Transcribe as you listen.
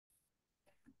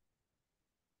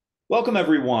Welcome,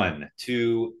 everyone,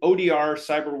 to ODR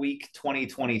Cyberweek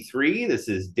 2023. This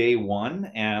is day one,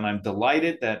 and I'm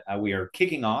delighted that we are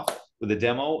kicking off with a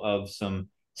demo of some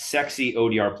sexy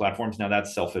ODR platforms. Now,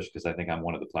 that's selfish because I think I'm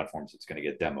one of the platforms that's going to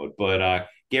get demoed. But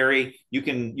Gary, you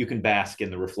can bask in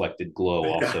the reflected glow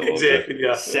Yeah, also of the exactly.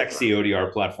 Yeah. sexy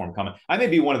ODR platform comment. I may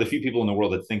be one of the few people in the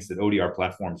world that thinks that ODR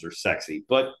platforms are sexy,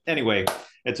 but anyway,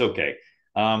 it's okay.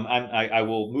 I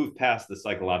will move past the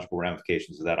psychological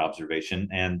ramifications of that observation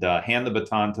and hand the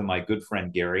baton to my good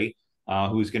friend Gary,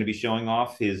 who's going to be showing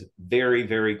off his very,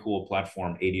 very cool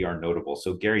platform, ADR Notable.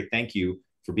 So, Gary, thank you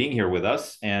for being here with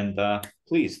us. And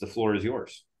please, the floor is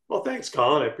yours. Well, thanks,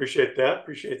 Colin. I appreciate that.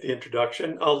 Appreciate the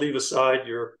introduction. I'll leave aside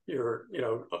your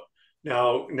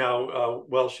now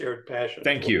well shared passion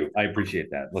Thank for. you. I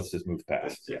appreciate that. Let's just move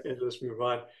past. Yeah. And let's move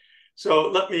on. So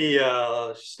let me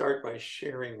start by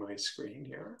sharing my screen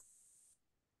here.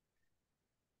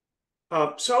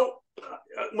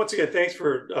 Once again, thanks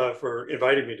for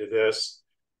inviting me to this,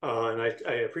 and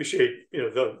I appreciate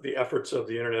the efforts of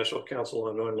the International Council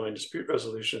on Online Dispute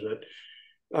Resolution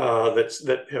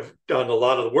that have done a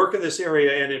lot of the work in this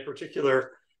area, and in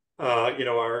particular, are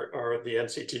the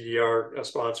NCTDR a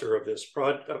sponsor of this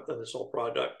whole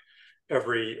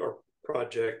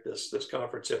project this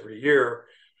conference every year.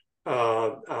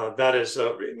 That is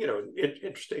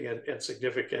interesting and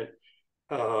significant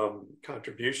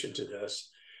contribution to this.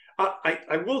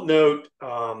 I will note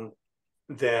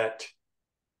that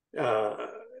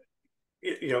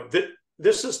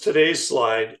this is today's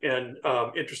slide, and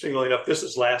interestingly enough, this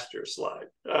is last year's slide.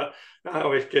 I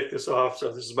always kick this off,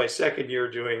 so this is my second year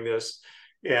doing this,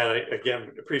 and I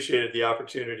again appreciated the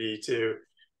opportunity to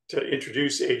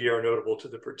introduce ADR Notable to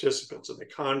the participants in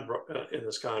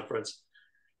this conference.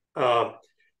 And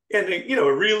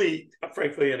really,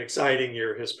 frankly, an exciting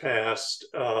year has passed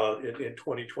in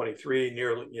 2023.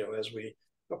 Nearly, as we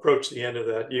approach the end of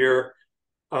that year,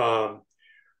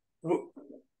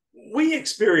 we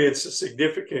experienced a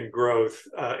significant growth,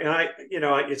 and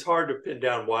it's hard to pin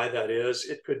down why that is.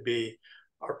 It could be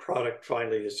our product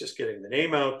finally is just getting the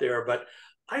name out there, but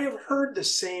I have heard the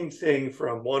same thing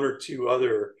from one or two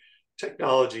other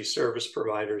technology service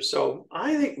providers. So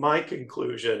I think my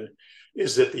conclusion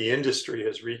is that the industry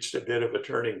has reached a bit of a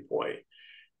turning point,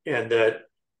 and that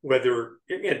whether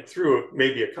through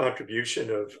maybe a contribution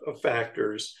of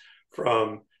factors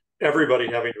from everybody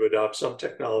having to adopt some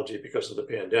technology because of the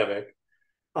pandemic,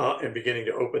 and beginning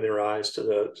to open their eyes to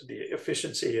the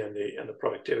efficiency and the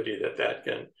productivity that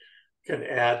can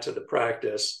add to the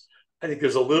practice. I think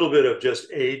there's a little bit of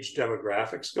just age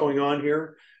demographics going on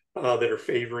here that are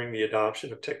favoring the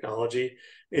adoption of technology,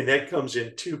 and that comes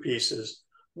in two pieces.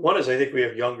 One is I think we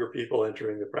have younger people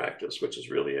entering the practice, which is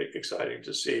really exciting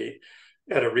to see.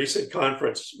 At a recent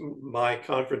conference, my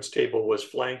conference table was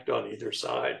flanked on either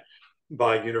side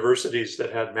by universities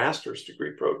that had master's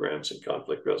degree programs in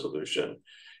conflict resolution.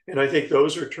 And I think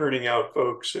those are turning out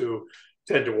folks who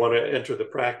tend to want to enter the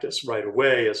practice right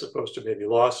away, as opposed to maybe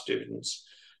law students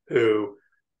who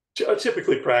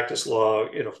typically practice law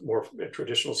in a more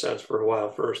traditional sense for a while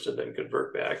first and then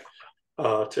convert back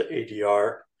to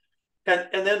ADR. And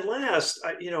then last,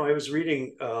 I was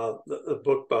reading the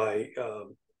book by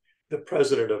the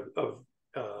president of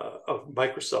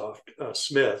Microsoft,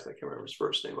 Smith. I can't remember his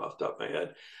first name off the top of my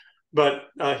head, but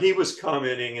he was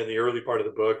commenting in the early part of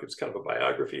the book, it's kind of a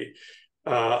biography,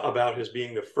 about his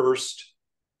being the first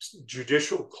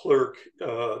judicial clerk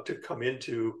to come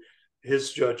into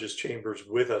his judge's chambers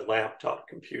with a laptop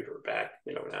computer back,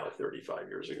 now 35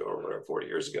 years ago or whatever, 40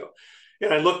 years ago.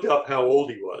 And I looked up how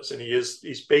old he was, and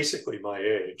he's basically my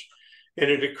age. And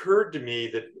it occurred to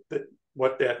me that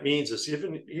what that means is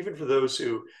even for those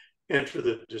who enter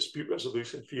the dispute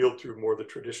resolution field through more the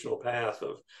traditional path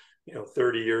of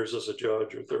 30 years as a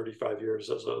judge or 35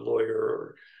 years as a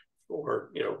lawyer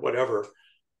or whatever,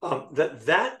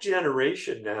 that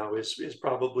generation now is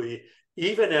probably,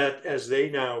 even as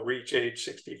they now reach age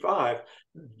 65,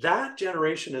 that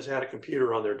generation has had a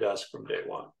computer on their desk from day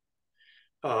one.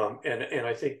 And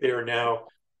I think they are now,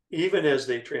 even as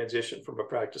they transition from a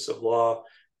practice of law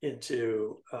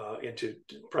into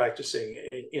practicing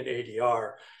in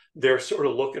ADR, they're sort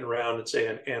of looking around and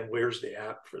saying, "And where's the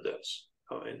app for this?"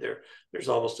 And there's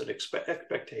almost an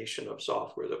expectation of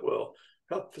software that will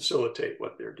help facilitate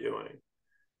what they're doing.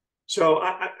 So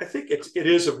I think it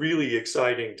is a really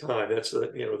exciting time. That's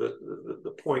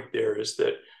the point there is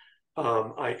that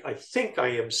I think I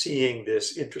am seeing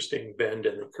this interesting bend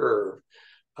in the curve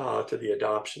to the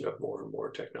adoption of more and more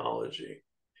technology.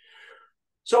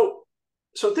 So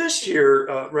this year,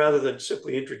 rather than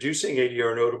simply introducing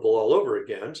ADR Notable all over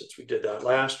again, since we did that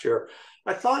last year,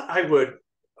 I thought I would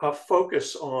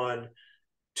focus on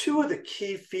two of the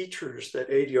key features that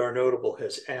ADR Notable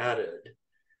has added,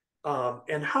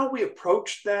 and how we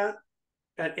approached that.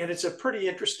 And it's a pretty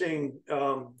interesting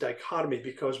dichotomy,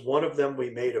 because one of them we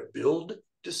made a build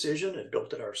decision and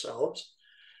built it ourselves.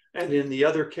 And in the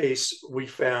other case, we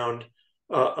found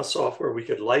a software we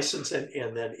could license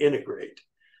and then integrate.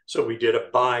 So we did a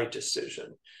buy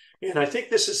decision. And I think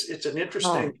it's an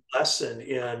interesting lesson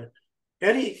in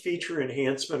any feature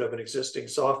enhancement of an existing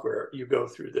software. You go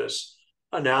through this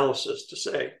analysis to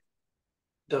say,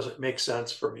 does it make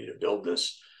sense for me to build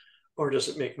this? Or does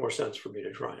it make more sense for me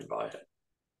to try and buy it?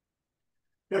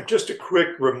 Now, just a quick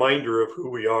reminder of who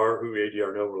we are, who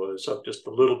ADR Notable is. So just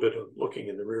a little bit of looking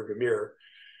in the rearview mirror.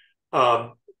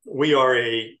 We are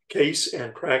a case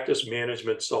and practice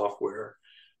management software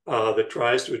that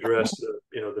tries to address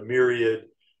the myriad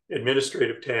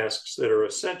administrative tasks that are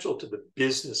essential to the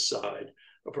business side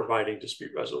of providing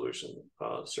dispute resolution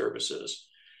services.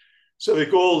 So the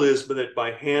goal is that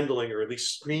by handling, or at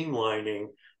least streamlining,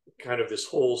 kind of this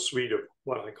whole suite of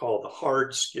what I call the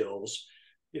hard skills,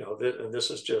 and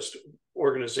this is just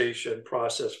organization,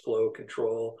 process flow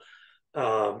control,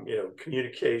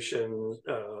 communication,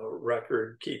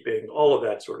 record keeping, all of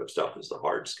that sort of stuff is the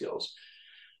hard skills.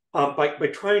 By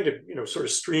trying to sort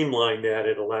of streamline that,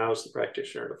 it allows the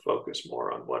practitioner to focus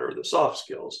more on what are the soft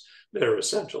skills that are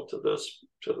essential to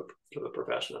the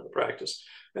profession and the practice,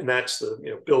 and that's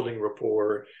the building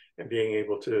rapport and being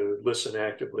able to listen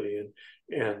actively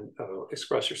and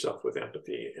express yourself with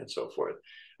empathy and so forth.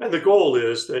 And the goal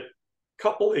is that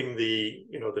coupling the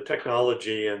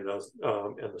technology and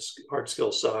the hard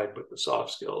skills side with the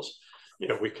soft skills,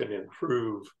 we can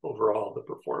improve overall the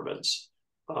performance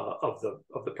of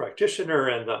the practitioner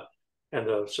and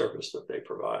the service that they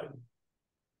provide.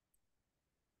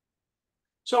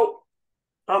 So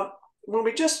when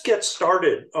we just get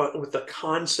started with the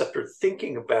concept or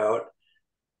thinking about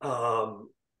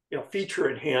feature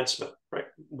enhancement, right?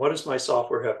 What does my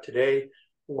software have today?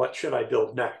 What should I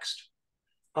build next?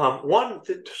 One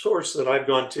source that I've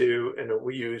gone to and that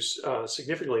we use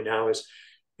significantly now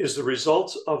is the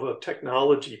results of a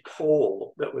technology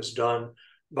poll that was done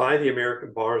by the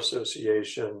American Bar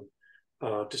Association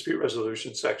Dispute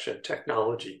Resolution Section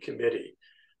Technology Committee.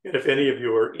 And if any of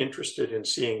you are interested in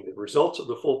seeing the results of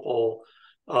the full poll,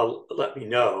 let me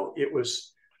know.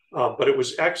 But it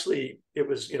was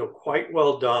quite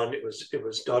well done. It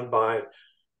was done by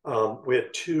we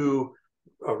had two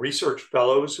research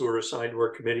fellows who were assigned to our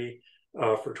committee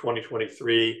for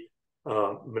 2023,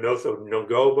 Manotho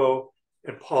Ngobo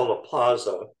and Paula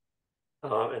Plaza,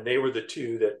 and they were the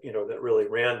two that really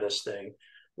ran this thing.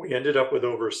 We ended up with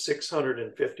over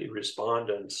 650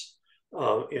 respondents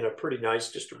in a pretty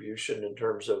nice distribution in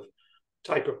terms of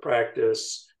type of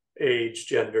practice, age,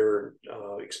 gender,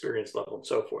 experience level, and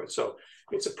so forth. So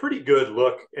it's a pretty good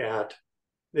look at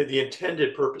the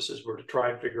intended purposes were to try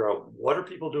and figure out what are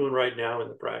people doing right now in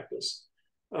the practice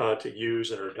to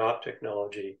use and adopt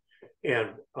technology,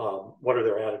 and what are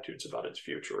their attitudes about its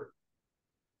future.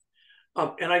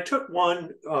 And I took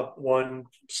one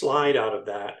slide out of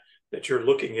that you're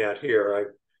looking at here.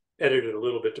 I edited a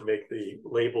little bit to make the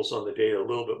labels on the data a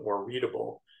little bit more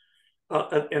readable.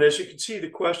 And as you can see, the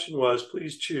question was,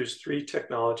 please choose 3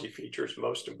 technology features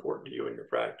most important to you in your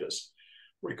practice,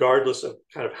 regardless of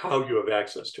kind of how you have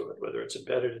access to it, whether it's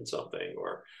embedded in something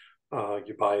or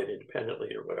you buy it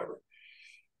independently or whatever.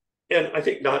 And I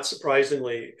think not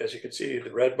surprisingly, as you can see,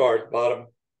 the red bar at the bottom,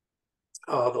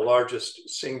 the largest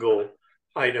single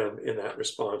item in that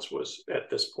response was at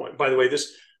this point. By the way,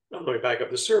 let me back up.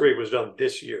 The survey was done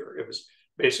this year. It was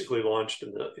basically launched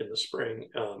in the spring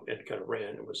and kind of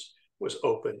ran. It was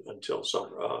open until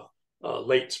summer,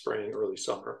 late spring, early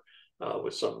summer,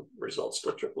 with some results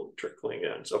still trickling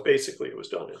in. So basically, it was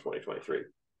done in 2023.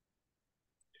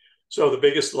 So the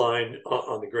biggest line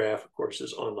on the graph, of course,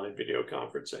 is online video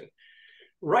conferencing.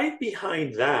 Right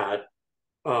behind that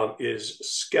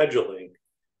is scheduling.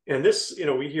 And this,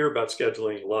 we hear about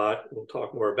scheduling a lot. We'll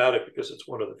talk more about it because it's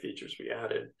one of the features we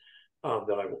added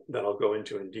that I'll go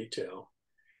into in detail.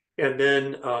 And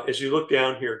then as you look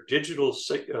down here, digital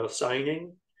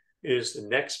signing is the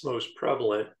next most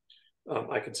prevalent.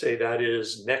 I can say that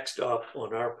is next up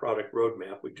on our product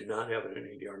roadmap. We do not have it in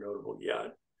ADR Notable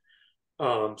yet.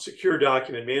 Secure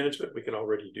document management, we can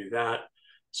already do that.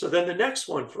 So then the next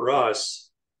one for us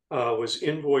was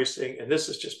invoicing, and this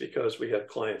is just because we had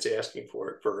clients asking for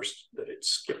it first, that it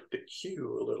skipped the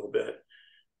queue a little bit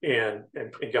and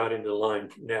got into the line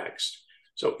next.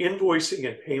 So invoicing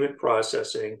and payment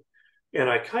processing, and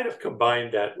I kind of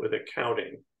combined that with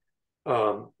accounting.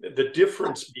 The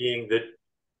difference being that,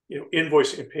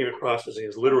 invoicing and payment processing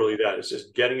is literally that. It's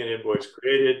just getting an invoice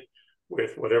created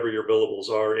with whatever your billables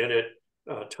are in it,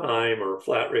 time or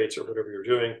flat rates or whatever you're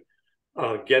doing,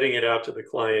 getting it out to the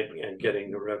client and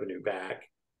getting the revenue back,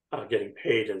 getting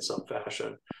paid in some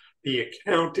fashion. The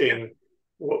accounting,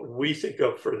 what we think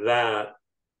of for that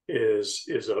is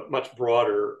a much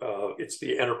broader, it's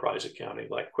the enterprise accounting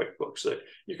like QuickBooks that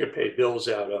you can pay bills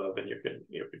out of, and you can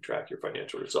track your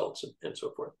financial results and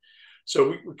so forth. So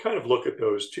we kind of look at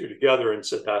those two together and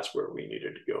said that's where we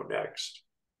needed to go next.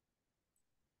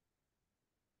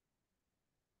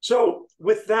 So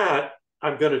with that,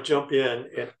 I'm going to jump in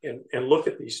and look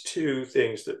at these two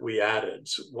things that we added.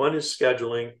 So one is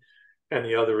scheduling, and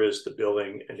the other is the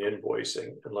billing and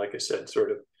invoicing. And like I said,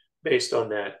 sort of based on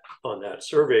that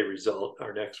survey result,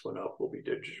 our next one up will be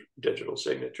digital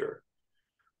signature.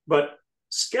 But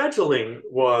scheduling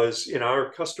was, in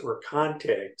our customer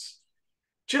context,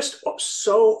 just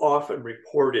so often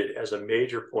reported as a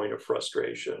major point of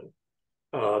frustration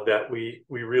that we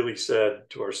really said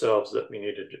to ourselves that we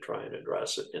needed to try and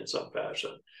address it in some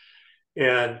fashion.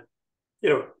 And,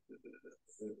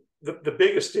 the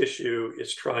biggest issue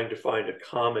is trying to find a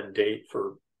common date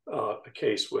for a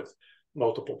case with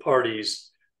multiple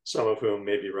parties, some of whom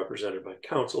may be represented by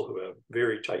counsel who have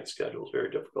very tight schedules, very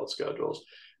difficult schedules.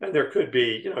 And there could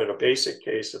be, in a basic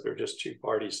case, if they're just two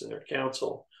parties in their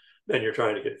counsel, then you're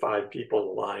trying to get 5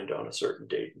 people aligned on a certain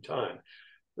date and time,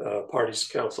 parties,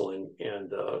 counsel,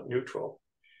 and neutral.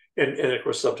 And of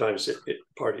course, sometimes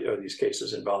these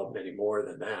cases involve many more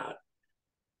than that.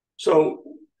 So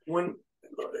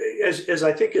as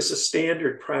I think is a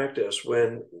standard practice,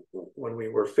 when we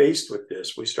were faced with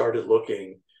this, we started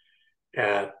looking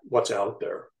at what's out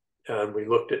there. And we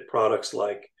looked at products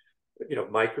like,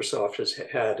 Microsoft has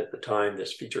had at the time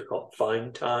this feature called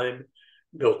Find Time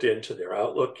built into their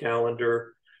Outlook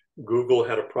calendar. Google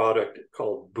had a product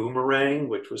called Boomerang,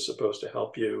 which was supposed to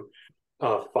help you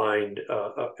find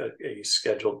a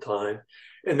scheduled time.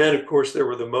 And then, of course, there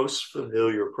were the most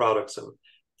familiar products of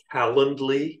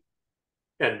Calendly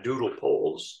and Doodle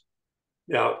polls.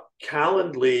 Now,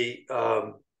 Calendly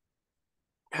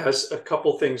has a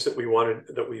couple things that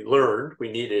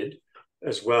we needed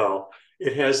as well.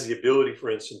 It has the ability,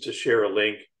 for instance, to share a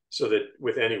link so that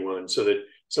with anyone, so that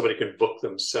somebody can book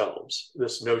themselves.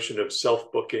 This notion of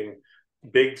self-booking,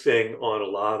 big thing on a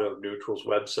lot of neutrals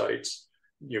websites.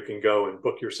 You can go and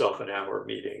book yourself an hour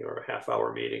meeting or a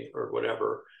half-hour meeting or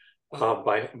whatever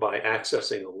by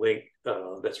accessing a link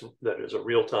that is a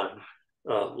real-time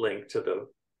link to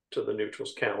the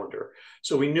neutrals calendar.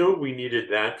 So we knew we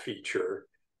needed that feature.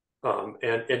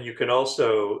 And you can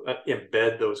also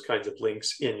embed those kinds of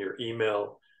links in your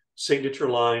email signature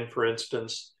line, for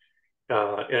instance.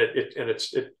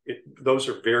 Those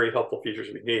are very helpful features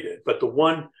we needed. But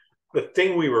the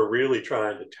thing we were really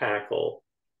trying to tackle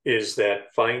is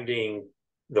that finding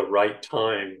the right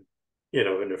time,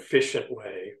 an efficient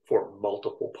way for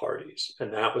multiple parties.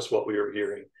 And that was what we were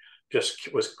hearing,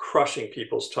 just was crushing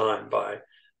people's time by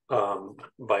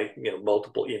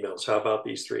multiple emails. How about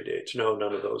these 3 dates? No,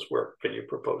 none of those work. Can you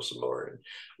propose some more? And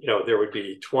there would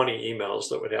be 20 emails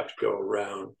that would have to go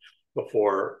around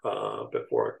before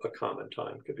a common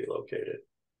time could be located.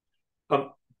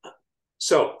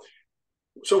 So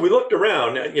we looked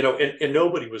around, and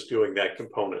nobody was doing that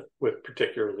component with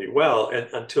particularly well, and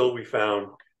until we found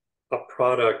a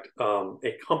product,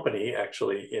 a company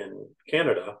actually in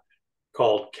Canada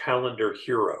called Calendar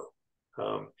Hero.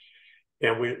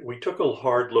 And we took a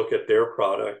hard look at their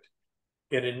product.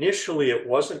 And initially, it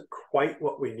wasn't quite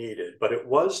what we needed, but it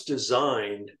was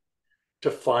designed to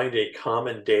find a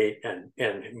common date and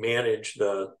manage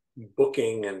the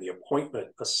booking and the appointment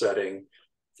setting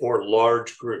for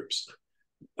large groups.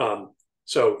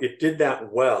 So it did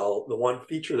that well. The one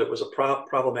feature that was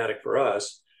problematic for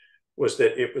us was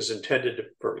that it was intended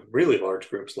for really large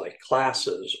groups like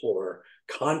classes or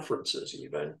conferences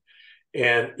even.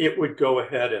 And it would go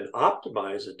ahead and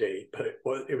optimize a date, but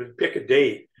it would pick a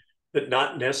date that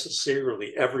not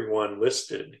necessarily everyone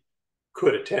listed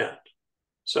could attend.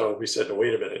 So we said, no,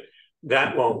 wait a minute,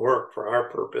 that won't work for our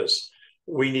purpose.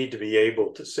 We need to be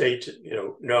able to say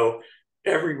no,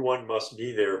 everyone must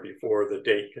be there before the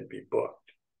date can be booked.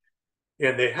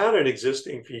 And they had an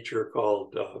existing feature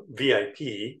called VIP.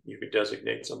 You could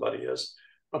designate somebody as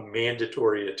a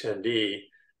mandatory attendee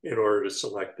in order to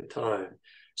select the time.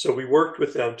 So we worked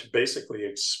with them to basically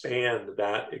expand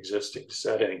that existing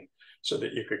setting so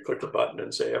that you could click a button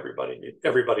and say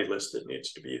everybody listed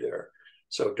needs to be there.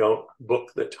 So don't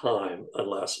book the time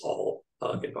unless all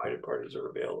invited parties are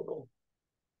available.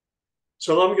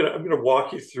 So I'm gonna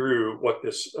walk you through what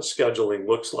this scheduling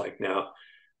looks like now.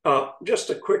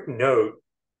 Just a quick note,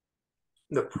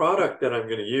 the product that I'm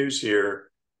going to use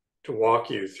here to walk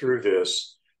you through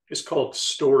this is called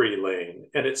Story Lane.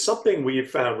 And it's something we've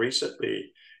found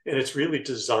recently, and it's really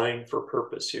designed for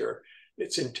purpose here.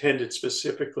 It's intended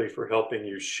specifically for helping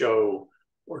you show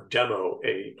or demo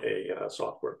a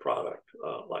software product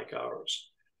like ours.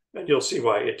 And you'll see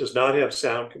why. It does not have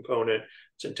sound component.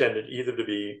 It's intended either to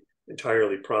be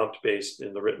entirely prompt-based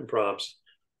in the written prompts,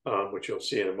 which you'll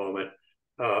see in a moment,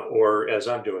 or as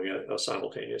I'm doing, a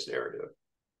simultaneous narrative.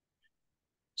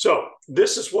 So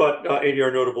this is what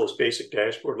ADR Notable's basic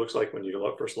dashboard looks like when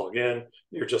you first log in.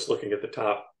 You're just looking at the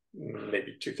top,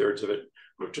 maybe 2/3 of it,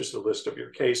 which is the list of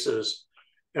your cases.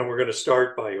 And we're going to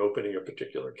start by opening a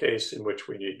particular case in which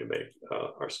we need to make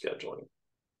our scheduling.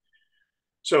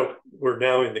 So we're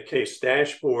now in the case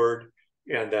dashboard,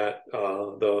 and that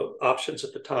the options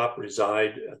at the top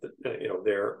reside at the,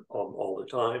 there all the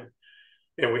time.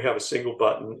 And we have a single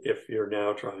button if you're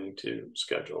now trying to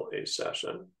schedule a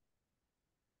session.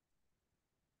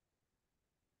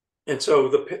 And so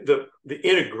the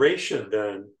integration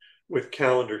then with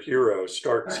Calendar Hero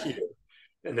starts here.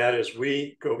 And that is,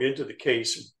 we go into the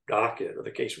case docket or the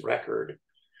case record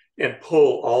and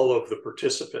pull all of the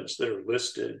participants that are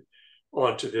listed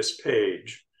onto this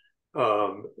page,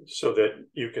 so that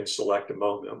you can select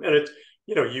among them. And it's,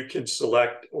 you can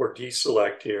select or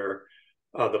deselect here.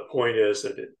 The point is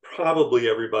that probably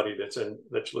everybody that's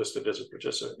listed as a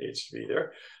participant needs to be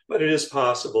there, but it is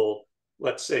possible.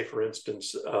 Let's say, for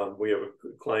instance, we have a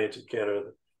client in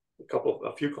Canada,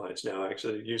 a few clients now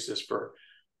actually that use this for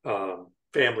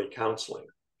family counseling,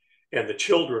 and the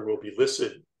children will be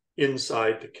listed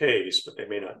inside the case, but they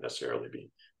may not necessarily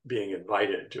be being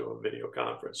invited to a video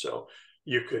conference. So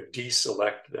you could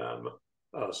deselect them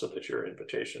so that your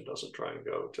invitation doesn't try and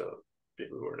go to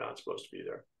people who are not supposed to be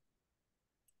there.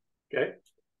 Okay,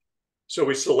 so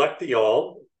we select the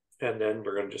all, and then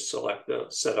we're going to just select the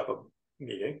set up a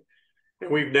meeting. And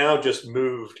we've now just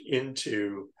moved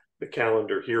into the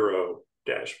Calendar Hero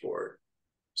dashboard.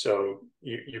 So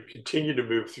you continue to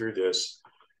move through this.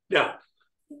 Now,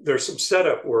 there's some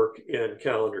setup work in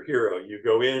Calendar Hero. You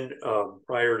go in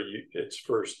prior to its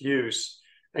first use,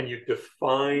 and you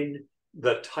define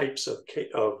the types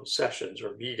of sessions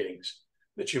or meetings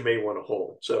that you may want to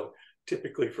hold. So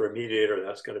typically for a mediator,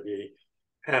 that's going to be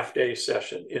half-day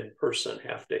session in person,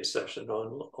 half-day session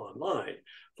online,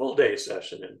 full-day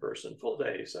session in person,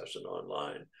 full-day session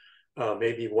online,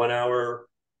 maybe 1 hour,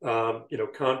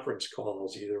 conference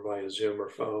calls either via Zoom or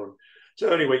phone.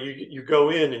 So anyway, you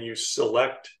go in and you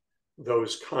select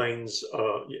those kinds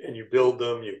and you build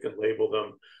them. You can label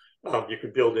them. You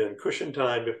can build in cushion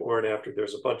time before and after.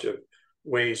 There's a bunch of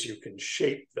ways you can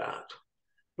shape that.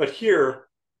 But here,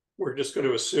 we're just going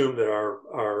to assume that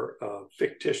our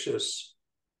fictitious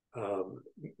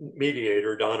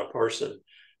mediator, Donna Parson,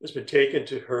 has been taken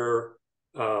to her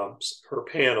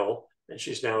panel, and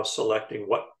she's now selecting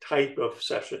what type of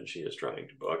session she is trying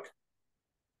to book.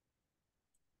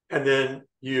 And then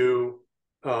you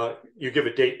give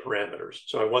it date parameters.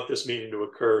 So I want this meeting to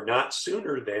occur not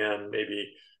sooner than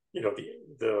maybe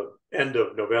the end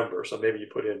of November. So maybe you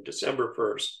put in December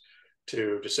 1st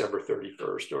to December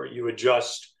 31st, or you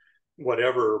adjust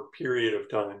whatever period of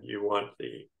time you want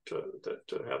to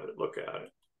have it look at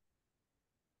it.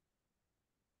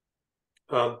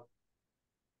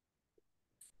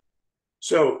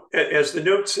 So as the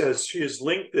note says, she has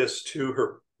linked this to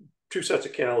her 2 sets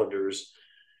of calendars,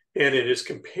 and it is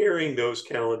comparing those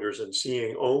calendars and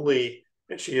seeing only,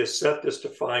 and she has set this to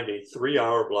find a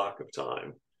 3-hour block of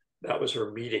time. That was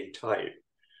her meeting type.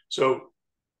 So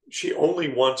she only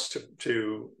wants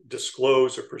to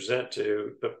disclose or present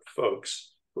to the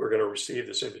folks who are going to receive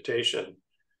this invitation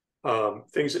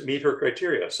things that meet her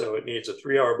criteria. So it needs a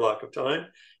 3-hour block of time,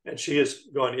 and she has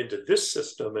gone into this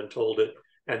system and told it,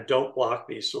 and don't block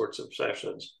these sorts of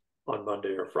sessions on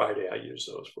Monday or Friday. I use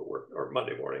those for work, or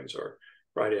Monday mornings or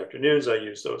Friday afternoons. I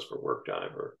use those for work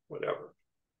time or whatever.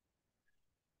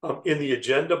 In the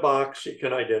agenda box, you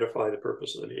can identify the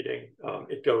purpose of the meeting.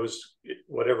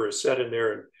 Whatever is said in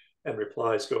there, and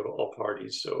replies go to all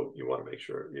parties. So you want to make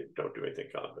sure you don't do anything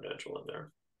confidential in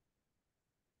there.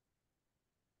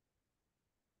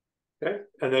 Okay,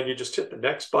 and then you just hit the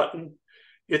next button.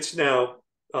 It's now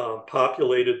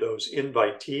populated those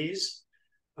invitees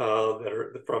that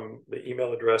are from the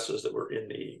email addresses that were in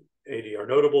the ADR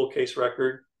Notable case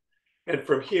record. And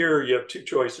from here, you have 2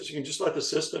 choices. You can just let the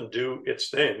system do its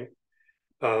thing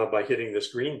by hitting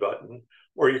this green button,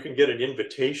 or you can get an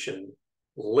invitation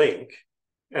link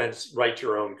and write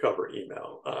your own cover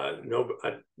email.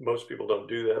 Most people don't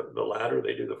do the latter,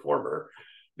 they do the former,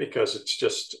 because it's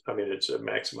just, it's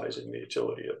maximizing the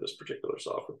utility of this particular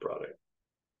software product.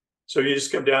 So you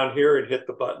just come down here and hit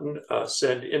the button,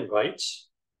 send invites.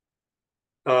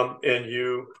 And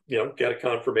you get a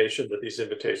confirmation that these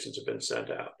invitations have been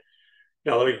sent out.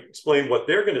 Now, let me explain what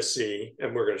they're going to see,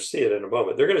 and we're going to see it in a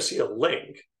moment. They're going to see a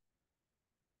link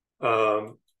that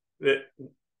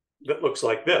looks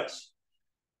like this.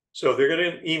 So they're going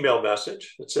to get an email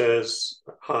message that says,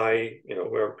 "Hi,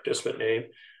 we're participant name.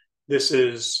 This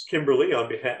is Kimberly on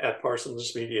behalf at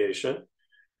Parsons Mediation,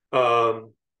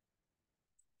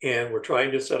 and we're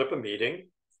trying to set up a meeting.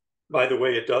 By the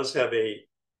way, it does have a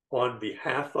on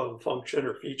behalf of function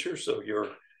or feature, so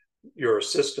your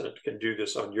assistant can do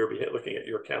this on your behalf, looking at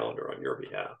your calendar on your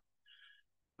behalf.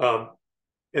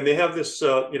 And they have this,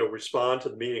 respond to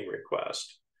the meeting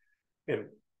request. And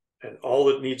all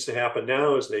that needs to happen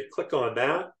now is they click on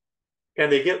that,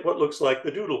 and they get what looks like the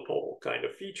doodle poll kind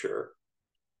of feature,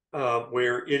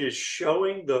 where it is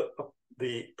showing the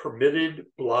permitted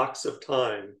blocks of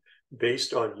time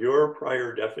based on your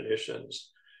prior definitions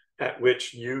at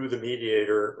which you, the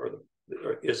mediator,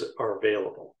 are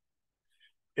available.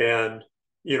 And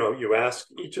you ask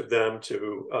each of them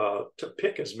to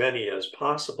pick as many as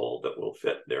possible that will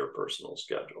fit their personal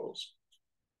schedules.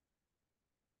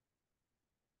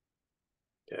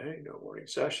 Okay, no morning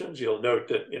sessions. You'll note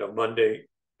that Monday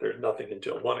there's nothing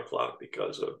until 1 o'clock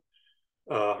because of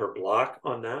her block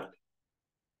on that.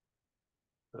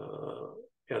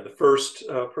 And the first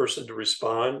person to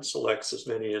respond selects as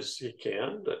many as he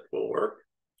can that will work.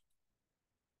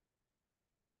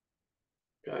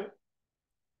 Okay.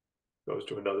 Goes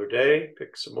to another day,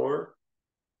 picks some more.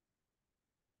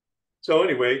 So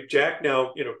anyway, Jack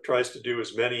now tries to do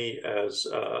as many as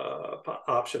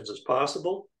options as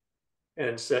possible,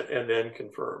 and then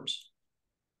confirms.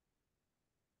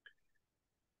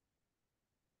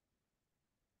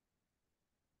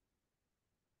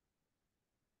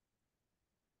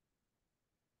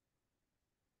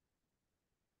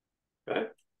 Okay.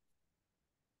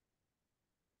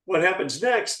 What happens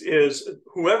next is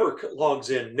whoever logs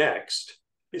in next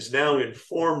is now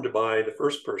informed by the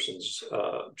first person's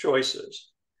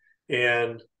choices,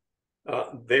 and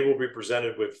they will be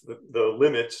presented with the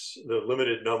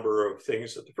limited number of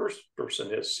things that the first person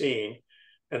has seen,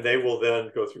 and they will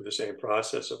then go through the same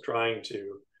process of trying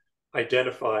to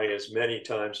identify as many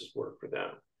times as work for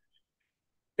them.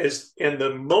 And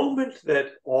the moment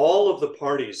that all of the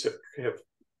parties have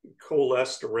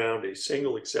coalesced around a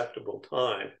single acceptable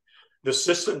time, the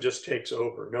system just takes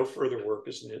over. No further work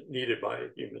is needed by a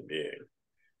human being.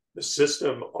 The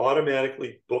system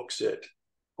automatically books it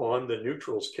on the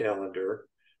neutral's calendar,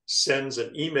 sends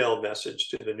an email message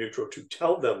to the neutral to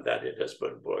tell them that it has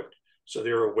been booked, so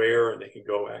they're aware and they can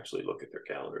go actually look at their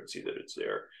calendar and see that it's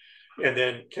there. And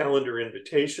then calendar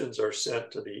invitations are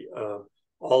sent to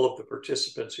all of the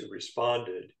participants who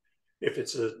responded. If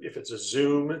it's a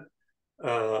Zoom,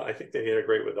 I think they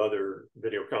integrate with other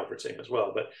video conferencing as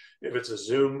well. But if it's a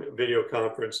Zoom video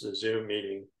conference, the Zoom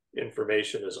meeting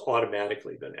information has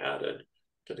automatically been added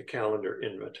to the calendar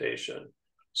invitation.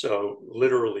 So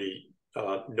literally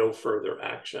no further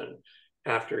action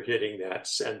after hitting that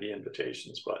send the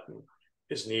invitations button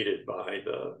is needed by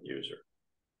the user.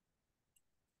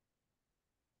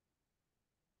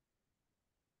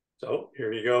 So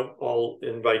here you go. All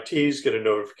invitees get a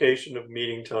notification of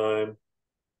meeting time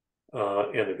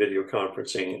and a video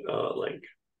conferencing link.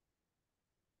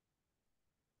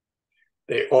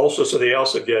 They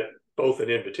also get both an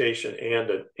invitation and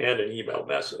an email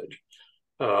message,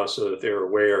 so that they're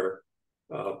aware,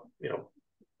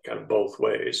 kind of both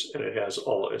ways. And it has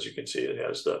all, as you can see, it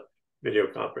has the video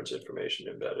conference information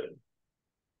embedded.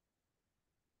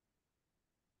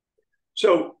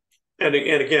 So, and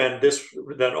again, this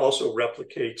then also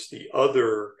replicates the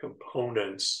other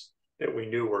components that we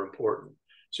knew were important.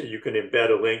 So you can embed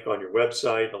a link on your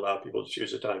website, allow people to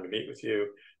choose a time to meet with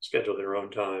you, schedule their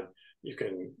own time. You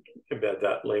can embed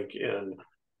that link in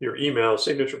your email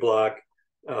signature block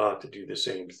to do the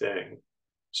same thing.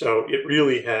 So it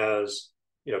really has,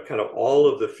 kind of all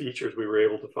of the features we were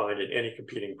able to find in any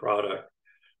competing product,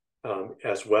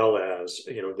 as well as,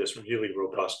 this really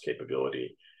robust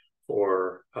capability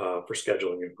for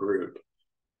scheduling a group.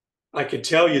 I can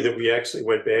tell you that we actually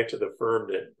went back to the firm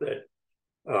that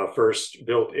first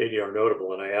built ADR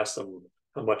Notable, and I asked them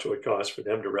how much it would cost for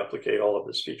them to replicate all of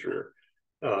this feature,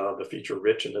 the feature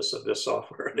richness of this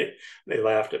software. And they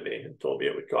laughed at me and told me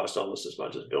it would cost almost as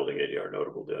much as building ADR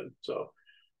Notable did. So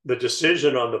the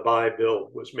decision on the buy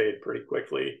build was made pretty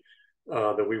quickly,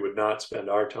 that we would not spend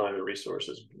our time and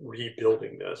resources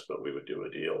rebuilding this, but we would do a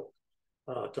deal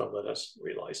to let us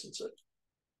relicense it.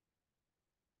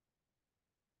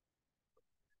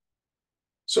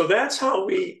 So that's how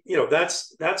we,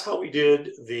 that's how we did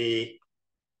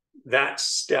that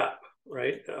step,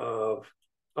 right, of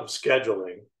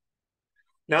scheduling.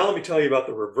 Now let me tell you about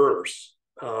the reverse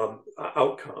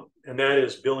outcome, and that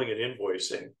is billing and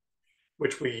invoicing,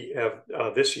 which we have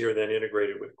this year then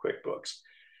integrated with QuickBooks.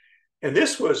 And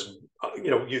this was,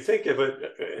 you think of it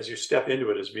as you step into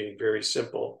it as being very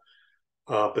simple,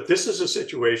 but this is a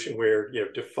situation where,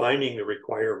 defining the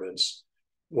requirements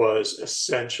was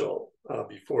essential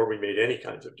before we made any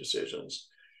kinds of decisions,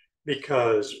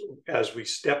 because as we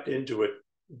stepped into it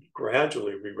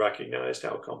gradually, we recognized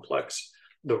how complex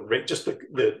the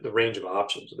range of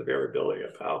options, the variability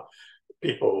of how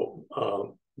people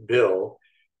bill,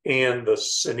 and the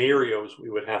scenarios we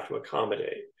would have to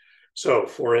accommodate. So,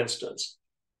 for instance,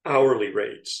 hourly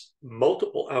rates,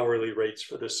 multiple hourly rates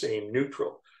for the same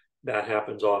neutral. That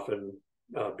happens often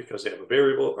because they have a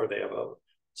variable, or they have a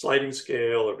sliding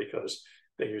scale, or because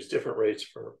they use different rates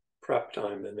for prep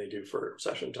time than they do for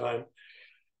session time.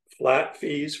 Flat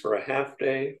fees for a half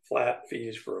day, flat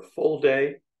fees for a full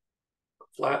day,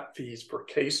 flat fees for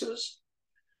cases,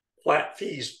 flat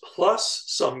fees plus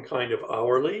some kind of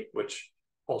hourly, which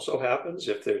also happens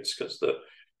if it's because the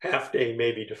half day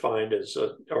may be defined as,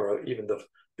 or even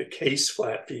the case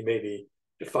flat fee may be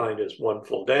defined as one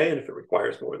full day. And if it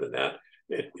requires more than that,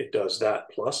 it does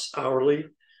that plus hourly.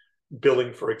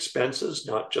 Billing for expenses,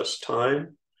 not just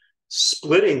time.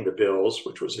 Splitting the bills,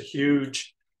 which was a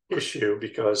huge issue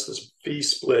because the fee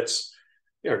splits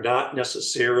are not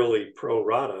necessarily pro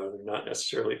rata, they're not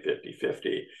necessarily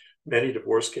 50-50. Many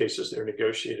divorce cases, they're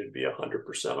negotiated to be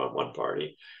 100% on one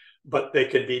party, but they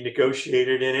can be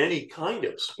negotiated in any kind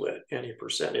of split, any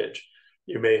percentage.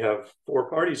 You may have 4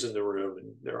 parties in the room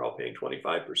and they're all paying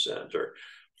 25%, or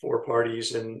 4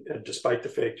 parties, and despite the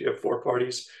fact you have 4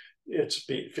 parties, it's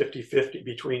 50-50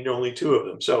 between only 2 of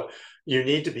them. So you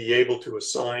need to be able to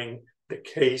assign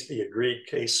the agreed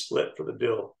case split for the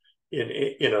bill in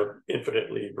an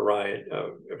infinitely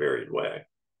varied way.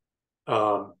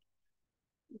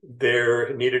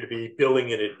 There needed to be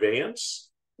billing in advance,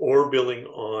 or billing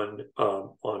on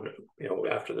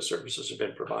after the services have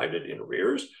been provided in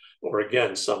arrears, or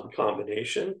again, some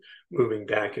combination, moving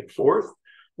back and forth.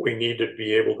 We need to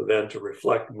be able to then to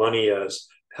reflect money as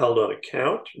held on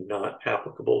account, not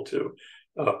applicable to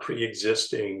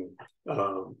pre-existing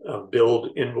billed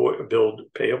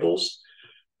payables.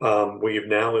 We've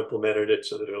now implemented it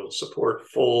so that it'll support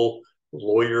full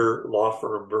lawyer law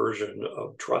firm version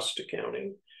of trust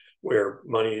accounting, where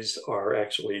monies are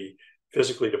actually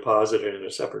physically deposited in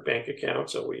a separate bank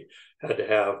account. So we had to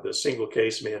have the single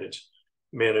case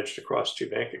managed across 2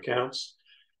 bank accounts.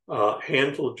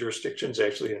 Handful of jurisdictions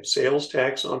actually have sales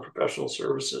tax on professional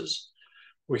services.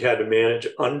 We had to manage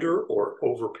under or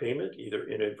overpayment, either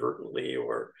inadvertently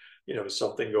or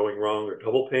something going wrong, or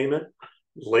double payment,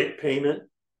 late payment,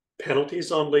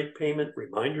 penalties on late payment,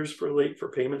 reminders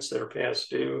for payments that are past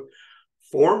due,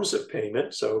 forms of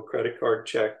payment, so credit card,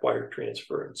 check, wire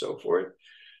transfer, and so forth,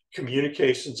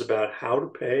 communications about how to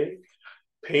pay,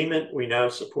 payment. We now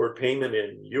support payment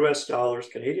in US dollars,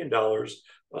 Canadian dollars,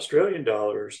 Australian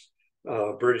dollars,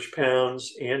 British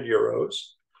pounds, and euros.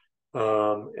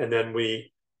 And then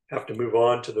we have to move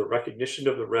on to the recognition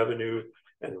of the revenue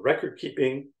and record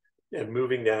keeping, and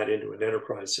moving that into an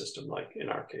enterprise system, like in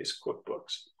our case,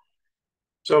 QuickBooks.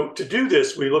 So to do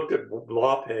this, we looked at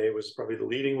LawPay, was probably the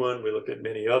leading one. We looked at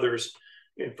many others,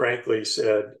 and frankly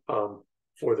said,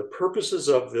 for the purposes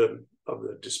of the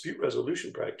dispute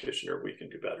resolution practitioner, we can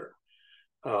do better.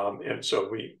 And so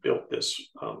we built this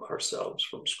ourselves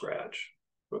from scratch.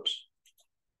 Whoops.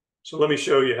 So let me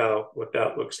show you what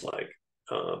that looks like.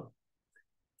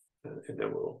 And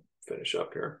then we'll finish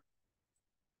up here.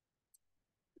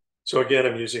 So again,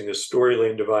 I'm using this story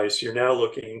lane device. You're now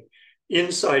looking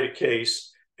inside a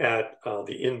case at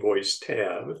the invoice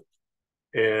tab.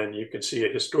 And you can see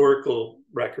a historical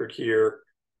record here.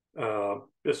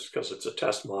 This is because it's a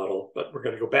test model, but we're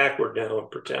going to go backward now and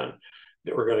pretend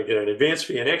that we're going to get an advance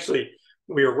fee. And actually,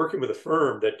 we are working with a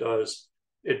firm that does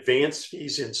advance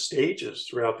fees in stages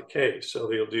throughout the case. So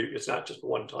it's not just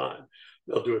one time.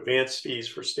 They'll do advance fees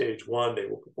for stage 1. They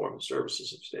will perform the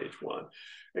services of stage 1,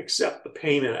 accept the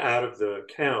payment out of the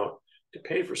account to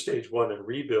pay for stage 1 and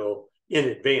rebill in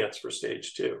advance for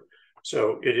stage 2.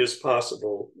 So it is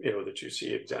possible, that you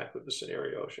see exactly the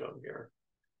scenario shown here,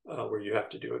 where you have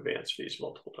to do advance fees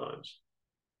multiple times.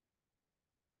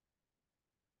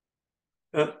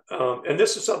 And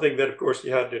this is something that, of course,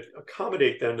 you had to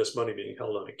accommodate then this money being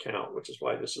held on account, which is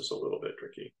why this is a little bit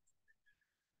tricky.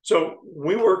 So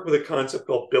we work with a concept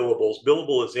called billables.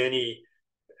 Billable is any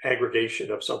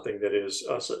aggregation of something that is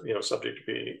subject to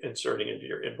be inserting into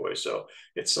your invoice. So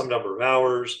it's some number of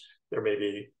hours. There may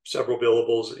be several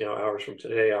billables, hours from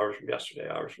today, hours from yesterday,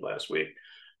 hours from last week.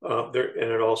 And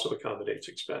it also accommodates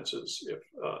expenses if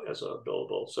as a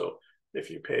billable. So if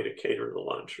you pay to cater the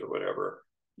lunch or whatever,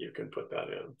 you can put that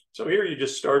in. So here you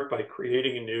just start by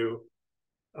creating a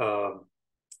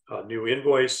new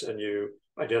invoice, and you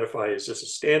identify, is this a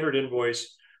standard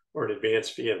invoice or an advance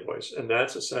fee invoice? And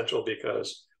that's essential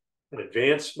because an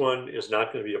advanced one is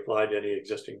not going to be applied to any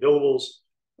existing billables.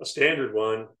 A standard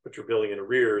one, which you're billing in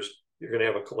arrears, you're going to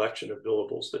have a collection of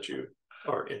billables that you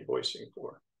are invoicing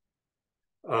for.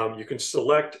 You can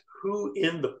select who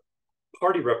in the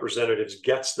party representatives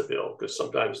gets the bill, because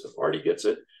sometimes the party gets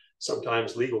it,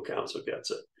 sometimes legal counsel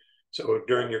gets it. So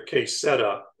during your case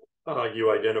setup,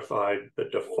 you identified the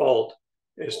default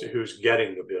as to who's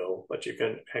getting the bill, but you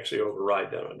can actually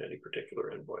override that on any particular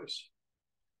invoice.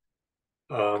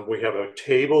 We have a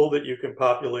table that you can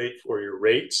populate for your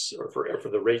rates, or for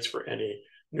the rates for any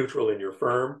neutral in your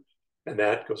firm. And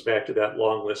that goes back to that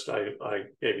long list I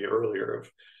gave you earlier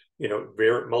of,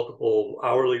 multiple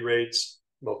hourly rates,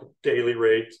 multiple daily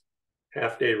rates,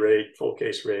 half-day rate, full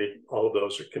case rate. All of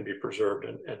those can be preserved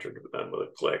and entered with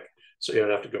a click. So you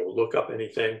don't have to go look up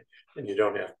anything, and you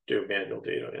don't have to do manual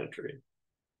data entry.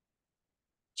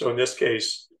 So in this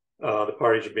case, the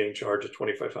parties are being charged a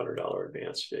 $2,500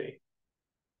 advance fee.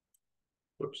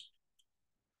 Oops.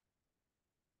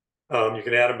 You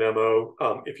can add a memo.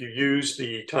 If you use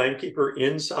the timekeeper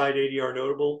inside ADR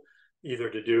Notable, either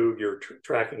to do your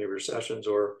tracking of your sessions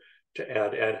or to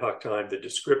add ad hoc time, the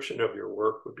description of your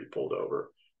work would be pulled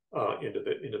over into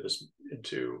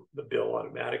the bill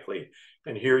automatically.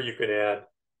 And here you can add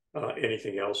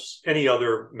anything else, any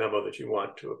other memo that you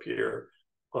want to appear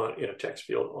in a text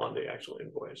field on the actual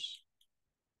invoice.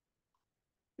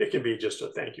 It can be just a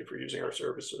thank you for using our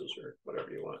services or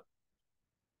whatever you want.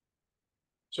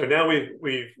 So now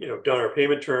we've done our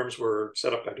payment terms. We're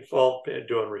set up by default,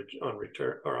 due on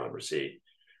return or on receipt.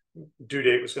 Due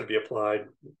date was going to be applied.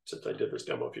 Since I did this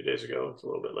demo a few days ago, it's a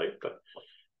little bit late, but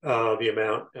the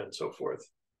amount and so forth.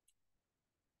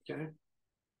 Okay.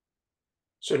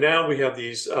 So now we have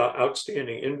these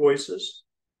outstanding invoices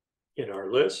in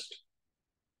our list.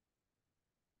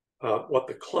 What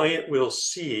the client will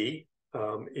see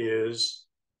is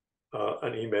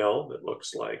an email that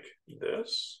looks like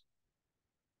this.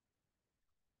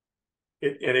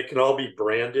 And it can all be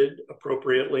branded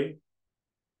appropriately.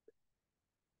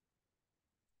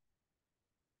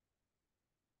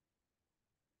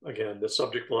 Again, the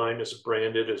subject line is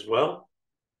branded as well.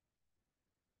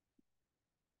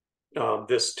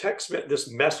 This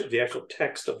message, the actual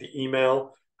text of the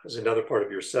email, is another part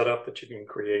of your setup that you can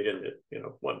create in it,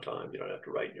 one time. You don't have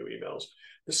to write new emails.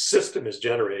 The system is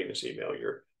generating this email.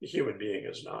 The human being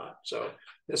is not. So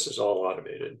this is all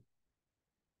automated.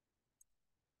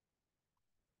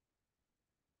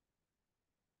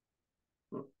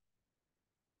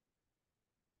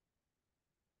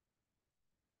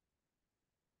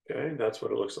 Okay, that's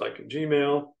what it looks like in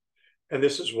Gmail. And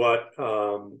this is what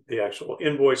the actual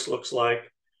invoice looks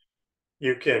like.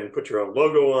 You can put your own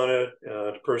logo on it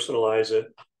to personalize it.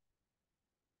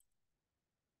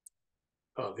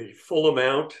 The full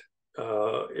amount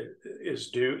is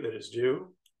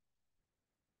due.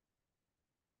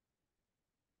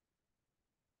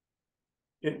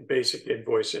 In basic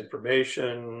invoice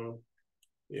information,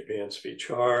 the advance fee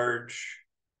charge.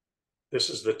 This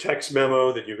is the text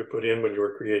memo that you could put in when you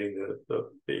were creating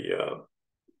the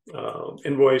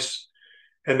invoice.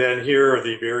 And then here are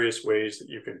the various ways that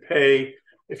you can pay.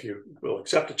 If you will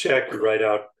accept a check, you write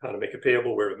out how to make it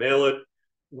payable, where to mail it.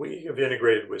 We have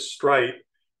integrated with Stripe.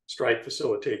 Stripe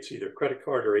facilitates either credit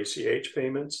card or ACH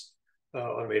payments,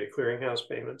 automated clearinghouse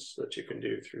payments that you can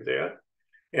do through that.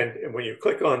 And when you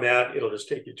click on that, it'll just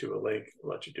take you to a link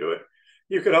and let you do it.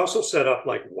 You could also set up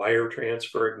like wire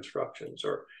transfer instructions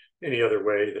or any other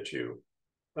way that you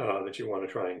want to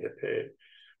try and get paid.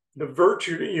 The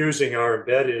virtue using our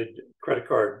embedded credit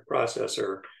card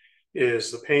processor is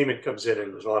the payment comes in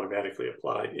and is automatically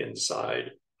applied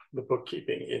inside the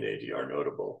bookkeeping in ADR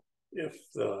Notable if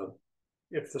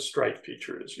the Stripe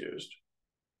feature is used.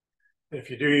 And if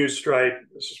you do use Stripe,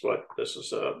 the Stripe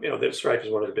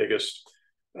is one of the biggest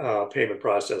payment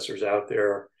processors out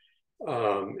there.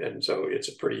 And so it's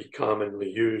a pretty commonly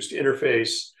used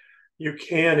interface. You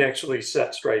can actually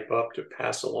set Stripe up to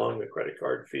pass along the credit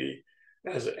card fee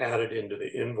as added into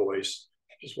the invoice,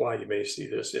 which is why you may see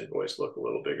this invoice look a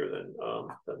little bigger than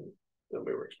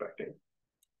we were expecting.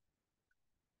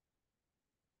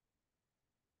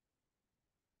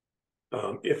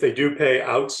 If they do pay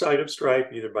outside of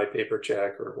Stripe, either by paper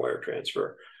check or wire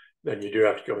transfer, then you do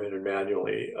have to go in and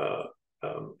manually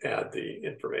add the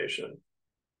information.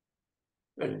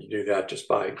 And you do that just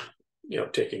by,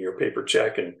 taking your paper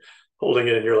check and holding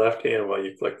it in your left hand while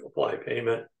you click apply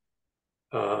payment.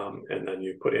 And then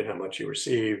you put in how much you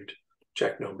received,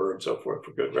 check number, and so forth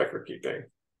for good record keeping.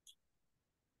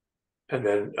 And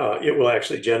then it will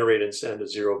actually generate and send a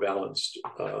zero balanced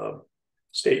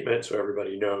statement, so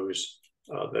everybody knows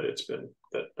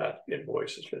that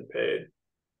invoice has been paid.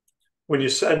 When you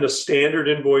send a standard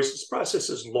invoice, this process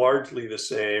is largely the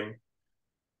same.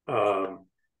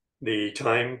 The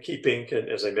timekeeping can,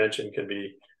 as I mentioned, can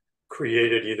be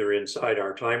created either inside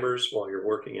our timers while you're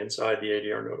working inside the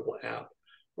ADR Notable app,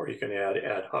 or you can add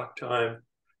ad hoc time.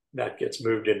 That gets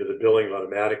moved into the billing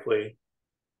automatically.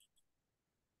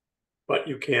 But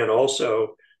you can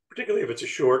also, particularly if it's a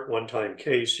short one-time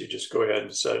case, you just go ahead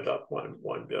and set it up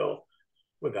one bill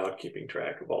without keeping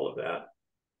track of all of that.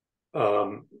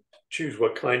 Choose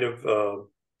what kind of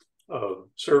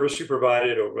service you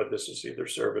provided, or whether this is either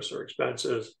service or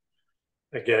expenses.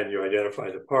 Again, you identify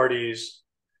the parties.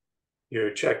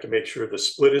 You check to make sure the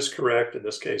split is correct. In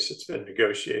this case, it's been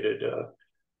negotiated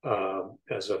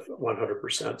as a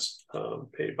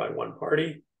 100% paid by one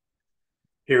party.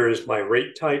 Here is my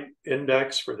rate type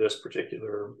index for this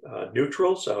particular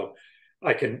neutral. So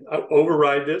I can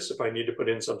override this if I need to put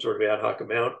in some sort of ad hoc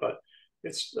amount, but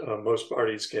it's most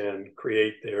parties can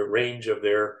create their range of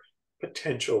their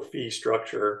potential fee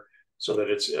structure so that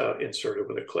it's inserted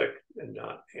with a click and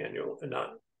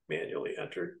not manually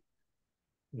entered.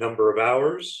 Number of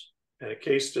hours and a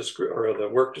case or the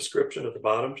work description at the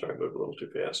bottom. Sorry, I moved a little too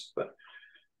fast, but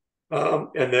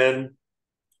and then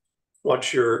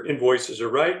once your invoices are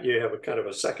right, you have a kind of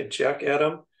a second check at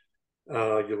them.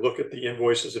 You look at the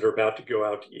invoices that are about to go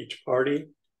out to each party.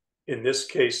 In this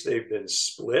case, they've been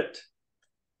split,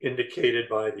 indicated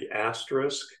by the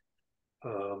asterisk.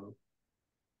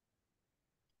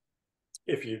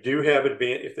 If you do have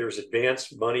if there's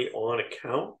advanced money on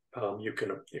account,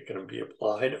 it can be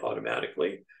applied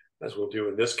automatically, as we'll do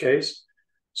in this case.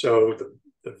 So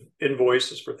the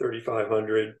invoice is for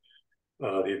 $3,500.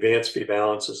 The advance fee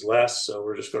balance is less, so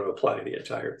we're just going to apply the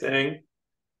entire thing.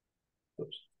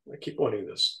 Oops, I keep wanting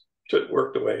this to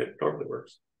work the way it normally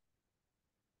works.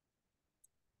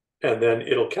 And then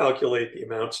it'll calculate the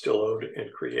amount still owed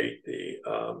and create the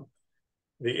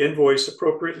invoice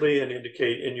appropriately and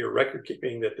indicate in your record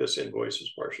keeping that this invoice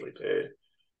is partially paid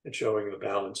and showing the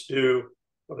balance due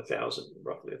of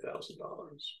roughly $1,000.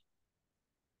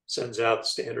 Sends out the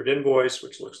standard invoice,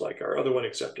 which looks like our other one,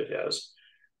 except it has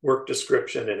work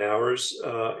description and hours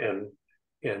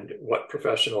and what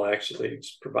professional actually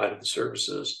provided the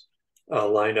services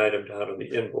line itemed out on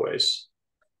the invoice.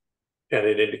 And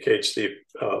it indicates the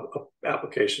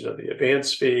application of the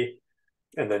advance fee.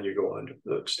 And then you go on to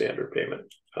the standard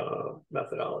payment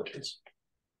methodologies.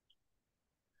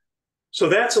 So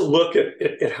that's a look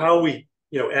at how we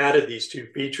added these two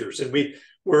features. And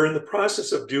we're in the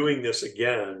process of doing this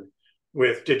again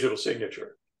with digital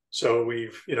signature. So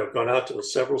we've gone out to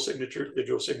several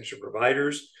digital signature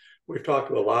providers. We've talked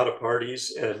to a lot of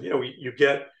parties, and you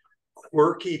get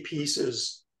quirky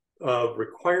pieces of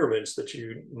requirements that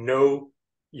you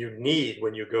need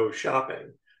when you go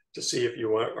shopping to see if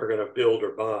you are going to build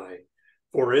or buy.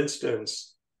 For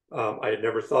instance, I had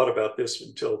never thought about this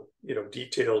until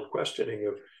detailed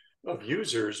questioning of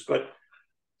users, but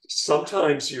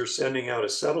sometimes you're sending out a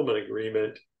settlement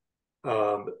agreement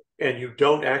and you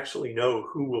don't actually know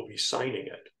who will be signing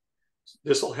it.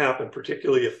 This will happen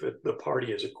particularly if the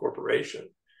party is a corporation,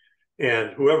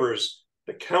 and whoever's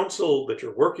the counsel that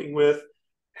you're working with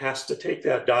has to take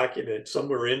that document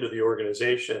somewhere into the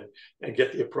organization and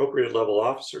get the appropriate level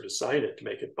officer to sign it to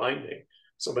make it binding.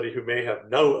 Somebody who may have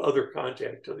no other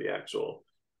contact to the actual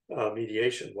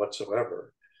mediation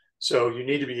whatsoever. So you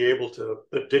need to be able to,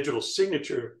 the digital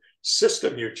signature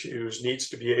system you choose needs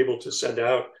to be able to send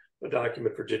out a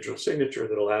document for digital signature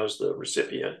that allows the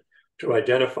recipient to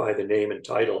identify the name and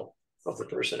title of the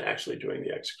person actually doing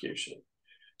the execution.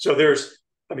 So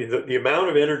the amount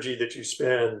of energy that you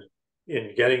spend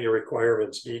in getting your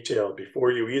requirements detailed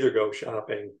before you either go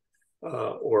shopping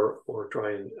or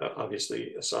try and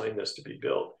obviously assign this to be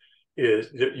built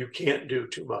is that you can't do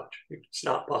too much. It's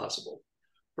not possible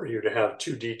for you to have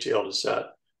too detailed a set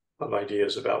of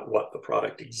ideas about what the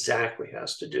product exactly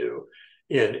has to do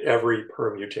in every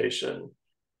permutation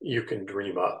you can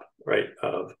dream up, right?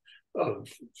 Of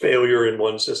failure in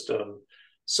one system,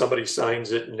 somebody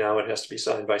signs it and now it has to be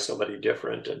signed by somebody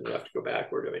different and you have to go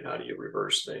backward. I mean, how do you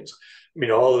reverse things? I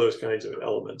mean, all of those kinds of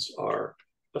elements are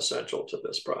essential to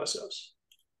this process.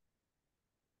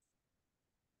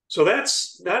 So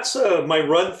that's my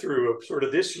run through of sort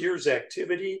of this year's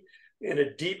activity and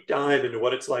a deep dive into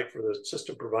what it's like for the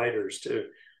system providers to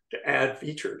add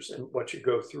features and what you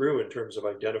go through in terms of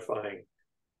identifying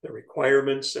the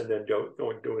requirements and then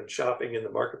doing shopping in the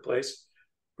marketplace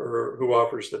for who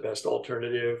offers the best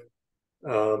alternative.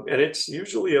 And it's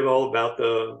usually all about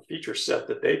the feature set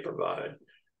that they provide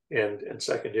and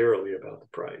secondarily about the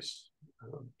price.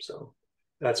 So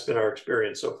that's been our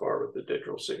experience so far with the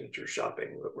digital signature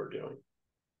shopping that we're doing.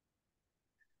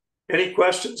 Any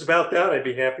questions about that? I'd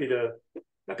be happy to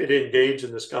engage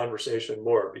in this conversation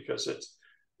more, because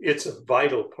it's a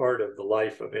vital part of the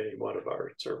life of any one of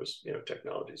our service,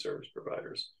 technology service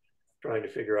providers, trying to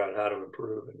figure out how to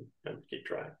improve and keep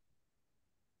track.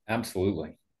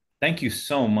 Absolutely. Thank you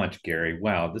so much, Gary.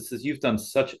 Wow, you've done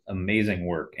such amazing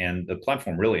work, and the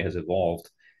platform really has evolved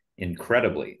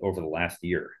incredibly over the last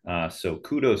year. So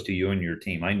kudos to you and your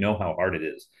team. I know how hard it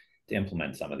is to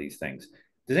implement some of these things.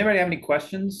 Does anybody have any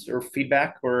questions or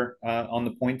feedback or on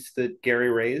the points that Gary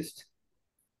raised?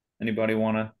 Anybody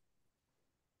want to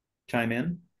chime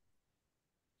in?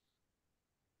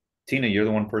 Tina, you're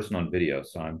the one person on video,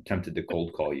 so I'm tempted to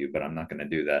cold call you, but I'm not going to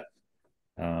do that.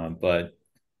 But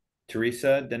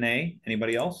Teresa, Danae,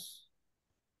 anybody else?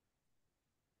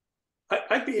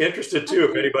 I'd be interested too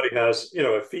if anybody has,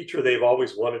 a feature they've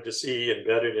always wanted to see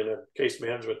embedded in a case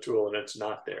management tool and it's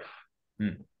not there.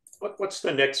 What's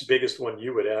the next biggest one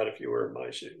you would add if you were in my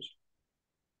shoes?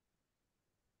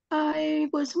 I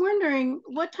was wondering,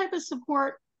 what type of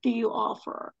support do you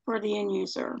offer for the end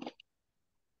user?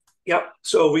 Yep.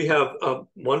 So we have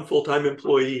one full-time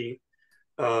employee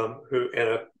well,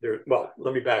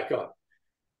 let me back up.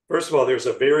 First of all, there's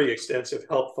a very extensive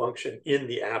help function in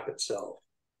the app itself.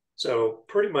 So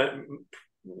pretty much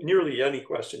nearly any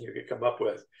question you could come up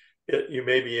with, you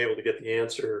may be able to get the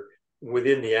answer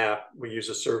within the app. We use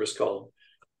a service called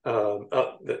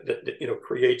that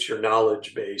creates your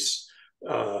knowledge base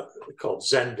called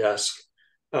Zendesk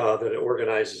that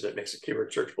organizes it, makes it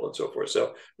keyword searchable and so forth.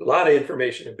 So a lot of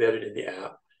information embedded in the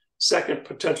app. Second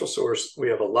potential source, we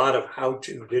have a lot of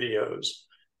how-to videos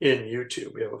in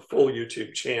YouTube. We have a full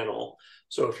YouTube channel.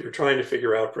 So if you're trying to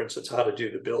figure out, for instance, how to do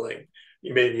the billing,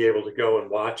 you may be able to go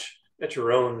and watch at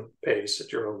your own pace,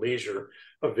 at your own leisure,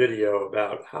 a video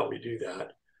about how we do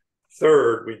that.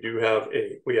 Third,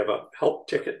 we have a help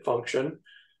ticket function.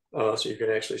 So you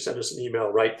can actually send us an email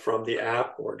right from the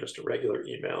app or just a regular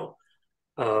email.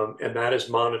 And that is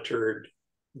monitored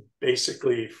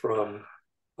basically from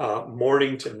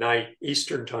morning to night,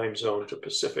 Eastern time zone to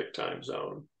Pacific time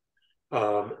zone.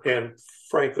 And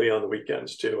frankly, on the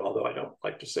weekends too, although I don't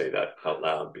like to say that out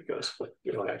loud because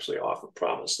we don't actually often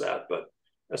promise that, but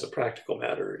as a practical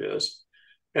matter, it is.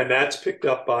 And that's picked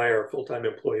up by our full-time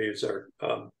employees, our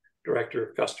director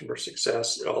of customer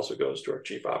success. It also goes to our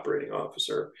chief operating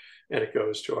officer, and it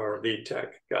goes to our lead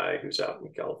tech guy who's out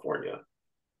in California.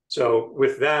 So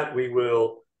with that, we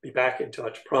will be back in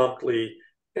touch promptly,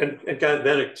 and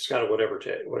then it's kind of whatever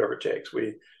it takes.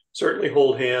 We certainly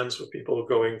hold hands with people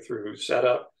going through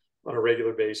setup on a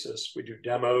regular basis. We do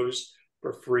demos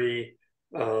for free,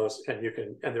 and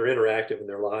they're interactive in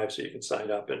their lives, so you can sign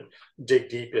up and dig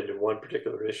deep into one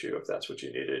particular issue if that's what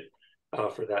you needed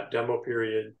for that demo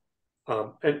period.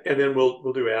 And then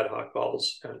we'll do ad hoc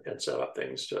calls and set up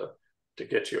things to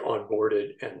get you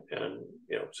onboarded and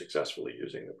successfully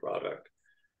using the product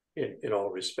in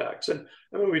all respects. And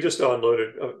I mean, we just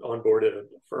onboarded a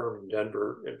firm in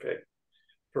Denver, in fact,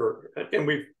 and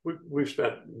we've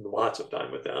spent lots of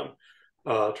time with them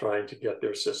trying to get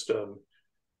their system,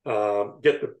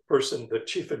 get the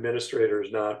chief administrator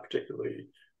is not particularly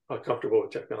comfortable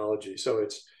with technology. So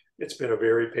it's been a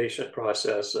very patient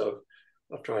process of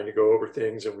trying to go over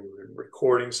things, and we've been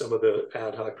recording some of the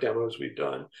ad hoc demos we've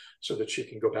done so that she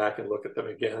can go back and look at them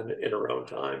again in her own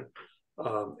time,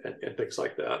 and things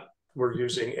like that. We're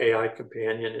using AI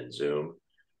Companion in Zoom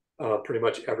pretty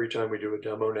much every time we do a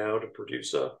demo now to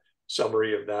produce a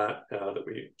summary of that that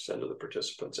we send to the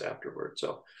participants afterward.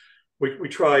 So we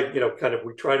try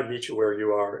to meet you where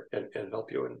you are and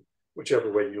help you in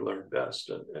whichever way you learn best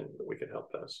and we can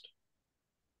help best.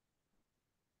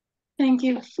 Thank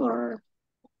you for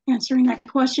answering that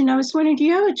question. I was wondering, do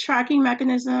you have a tracking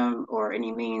mechanism or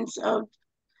any means of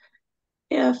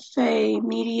if a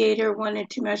mediator wanted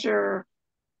to measure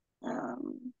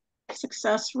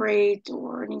success rate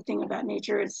or anything of that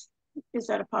nature? Is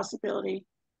that a possibility?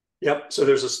 Yep. So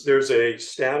there's a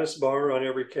status bar on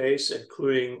every case,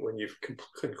 including when you've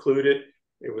concluded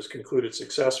it was concluded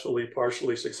successfully,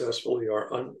 partially successfully,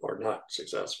 or not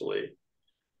successfully.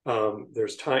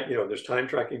 There's time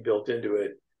tracking built into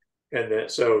it, and then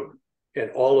so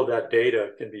and all of that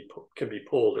data can be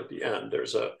pulled at the end.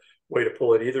 There's a way to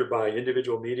pull it either by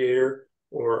individual mediator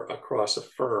or across a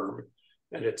firm,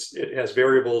 and it has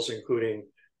variables including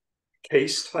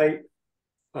case type,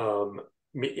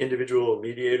 individual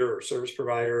mediator or service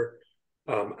provider,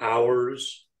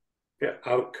 hours,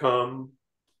 outcome,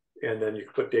 and then you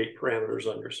can put date parameters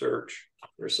on your search.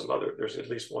 There's at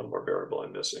least one more variable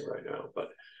I'm missing right now, but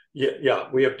yeah,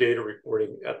 we have data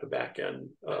reporting at the back end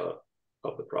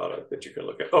of the product that you can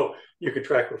look at. Oh, you can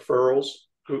track referrals,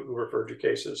 who referred you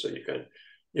cases, so you can,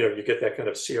 you get that kind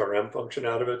of CRM function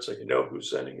out of it, so you know who's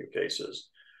sending you cases,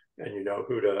 and you know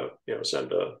who to,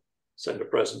 send a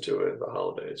present to in the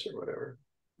holidays or whatever.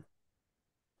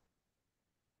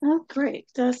 Oh, great.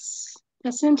 That's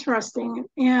interesting.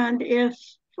 And if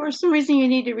for some reason you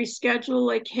need to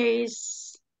reschedule a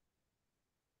case,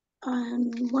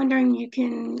 I'm wondering,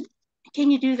 can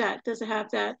you do that? Does it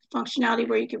have that functionality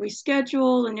where you can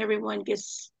reschedule and everyone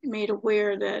gets made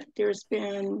aware that there's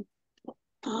been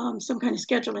some kind of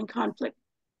scheduling conflict?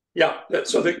 Yeah,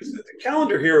 so the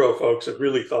Calendar Hero folks have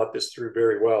really thought this through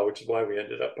very well, which is why we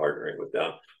ended up partnering with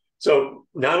them. So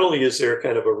not only is there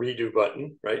kind of a redo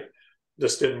button, right?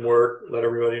 This didn't work, let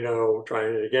everybody know,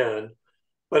 trying it again.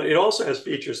 But it also has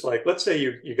features like, let's say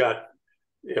you got,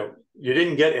 you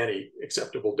didn't get any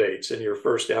acceptable dates in your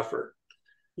first effort.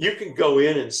 You can go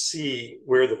in and see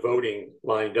where the voting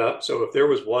lined up. So if there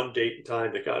was one date and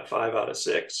time that got 5 out of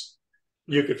 6,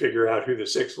 you could figure out who the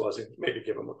 6th was and maybe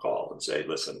give them a call and say,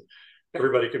 listen,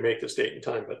 everybody can make this date and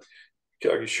time, but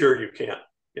are you sure you can't,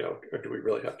 or do we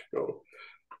really have to go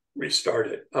restart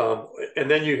it? And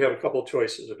then you have a couple of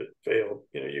choices if it failed.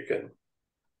 You can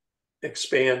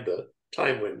expand the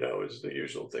time window is the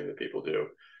usual thing that people do.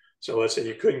 So let's say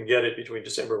you couldn't get it between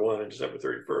December 1 and December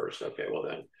 31st. Okay, well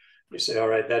then you say, all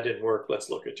right, that didn't work. Let's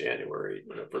look at January,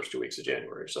 first 2 weeks of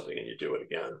January or something, and you do it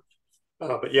again.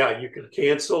 But yeah, you can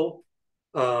cancel.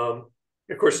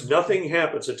 Of course, nothing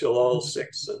happens until all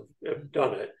 6 have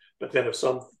done it. But then if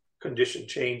some condition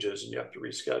changes and you have to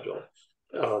reschedule,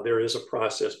 there is a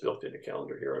process built into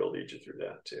Calendar Hero. It'll lead you through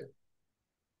that too.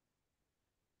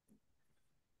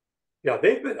 Yeah,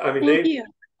 they've done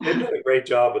a great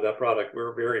job with that product.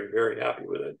 We're very, very happy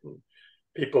with it. And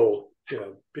people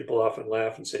often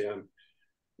laugh and say, I'm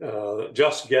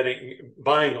just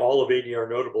buying all of ADR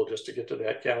Notable just to get to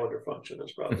that calendar function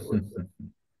is probably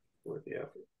worth the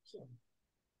effort. So,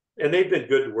 and they've been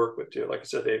good to work with too. Like I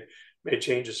said, they've made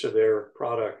changes to their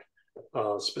product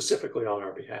specifically on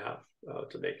our behalf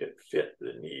to make it fit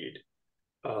the need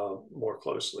more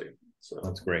closely. So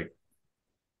that's great.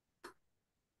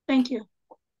 Thank you.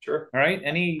 Sure. All right.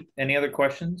 Any other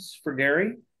questions for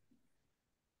Gary?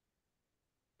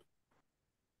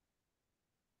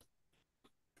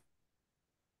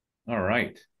 All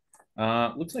right.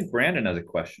 Looks like Brandon has a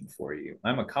question for you.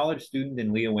 I'm a college student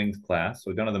in Leah Wing's class,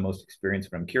 so I don't have the most experience,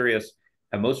 but I'm curious,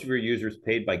 have most of your users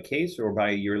paid by case or by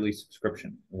a yearly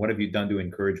subscription? What have you done to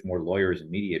encourage more lawyers and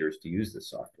mediators to use this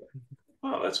software?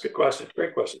 Oh, that's a good question.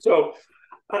 Great question. So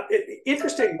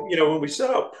interesting, when we set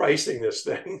out pricing this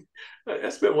thing,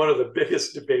 that's been one of the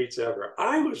biggest debates ever.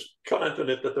 I was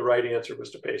confident that the right answer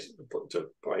was to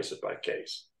price it by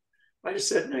case. I just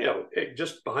said, hey,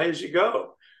 just buy as you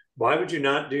go. Why would you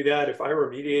not do that? If I were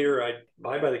a mediator, I'd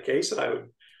buy by the case, and I would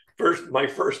my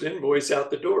first invoice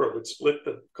out the door would split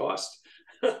the cost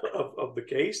of the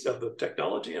case, of the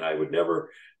technology, and I would never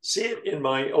see it in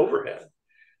my overhead.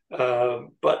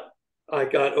 But I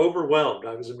got overwhelmed.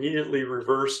 I was immediately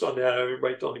reversed on that.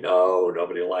 Everybody told me, no,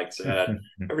 nobody likes that.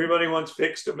 Everybody wants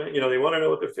fixed, they want to know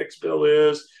what their fixed bill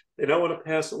is. They don't want to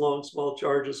pass along small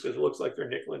charges because it looks like they're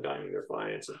nickel and diming their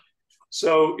clients. And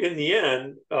so in the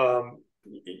end,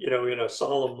 in a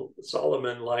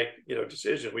Solomon-like,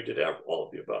 decision, we did have all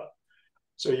of the above.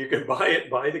 So you can buy it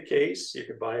by the case, you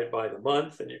can buy it by the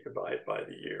month, and you can buy it by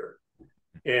the year.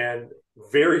 And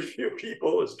very few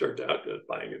people, as it turned out, are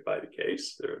buying it by the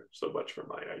case. There's so much for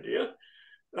my idea.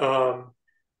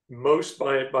 Most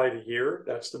buy it by the year.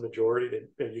 That's the majority.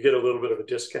 You get a little bit of a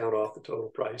discount off the total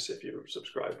price if you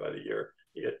subscribe by the year.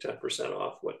 You get 10%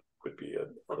 off what could be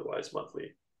an otherwise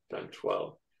monthly times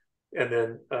 12. And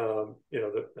then,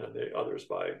 the others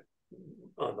buy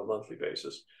on the monthly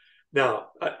basis. Now,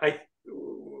 I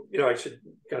should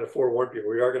kind of forewarn people,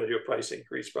 we are going to do a price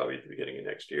increase probably at the beginning of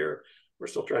next year. We're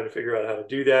still trying to figure out how to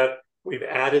do that. We've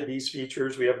added these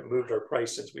features. We haven't moved our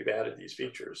price since we've added these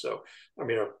features. So,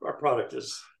 our product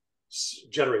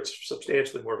generates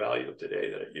substantially more value today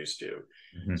than it used to.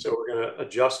 Mm-hmm. So we're going to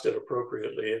adjust it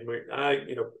appropriately. And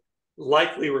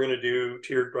likely we're going to do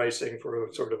tiered pricing for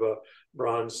sort of a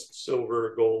bronze,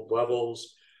 silver, gold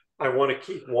levels. I want to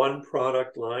keep one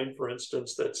product line, for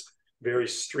instance, that's very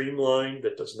streamlined,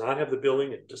 that does not have the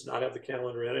billing, it does not have the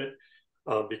calendar in it,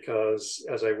 because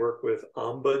as I work with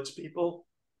ombuds people,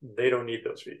 they don't need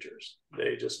those features.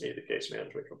 They just need the case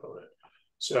management component.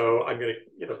 So I'm going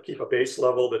to, keep a base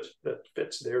level that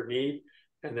fits their need,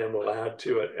 and then we'll add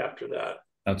to it after that.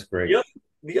 That's great.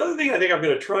 The other thing I think I'm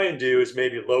going to try and do is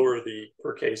maybe lower the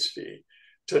per case fee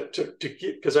to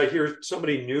keep, because I hear so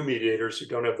many new mediators who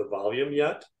don't have the volume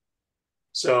yet.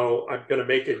 So I'm going to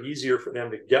make it easier for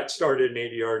them to get started in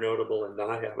ADR Notable and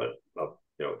not have a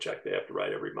check they have to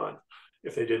write every month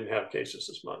if they didn't have cases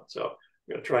this month. So I'm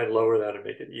going to try and lower that and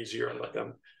make it easier and let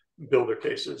them build their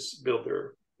cases, build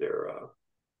their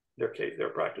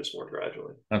practice more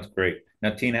gradually. That's great.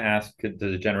 Now, Tina asked,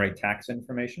 does it generate tax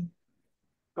information?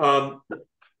 Well,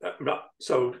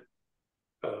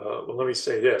 let me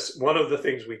say this. One of the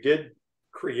things we did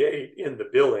create in the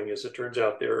billing is, it turns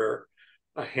out there are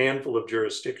a handful of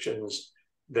jurisdictions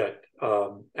that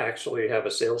actually have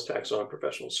a sales tax on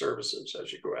professional services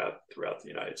as you go out throughout the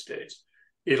United States.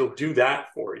 It'll do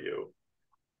that for you.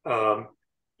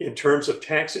 In terms of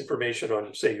tax information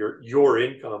on, say, your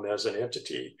income as an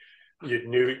entity,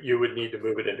 you would need to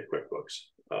move it into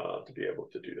QuickBooks to be able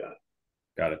to do that.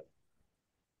 Got it.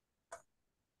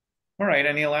 All right.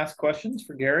 Any last questions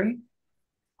for Gary?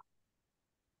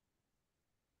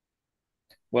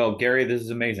 Well, Gary, this is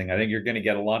amazing. I think you're going to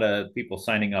get a lot of people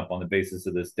signing up on the basis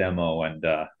of this demo, and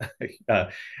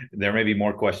there may be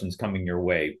more questions coming your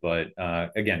way. But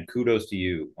again, kudos to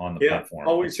you on the platform.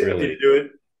 Always happy to do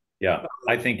it. Yeah,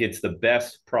 I think it's the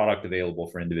best product available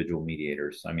for individual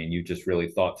mediators. I mean, you just really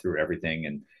thought through everything.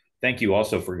 And thank you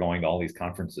also for going to all these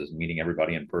conferences, meeting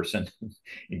everybody in person,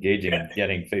 engaging and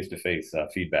getting face-to-face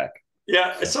feedback.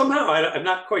 Yeah, so somehow I'm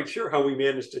not quite sure how we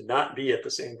managed to not be at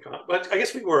the same con, but I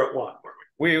guess we were at one.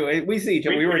 We see each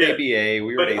other. We were at ABA.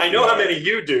 We were. But I know how many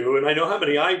you do, and I know how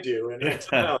many I do, and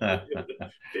somehow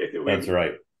that's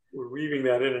right. We're weaving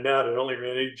that in and out, and only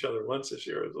ran into each other once this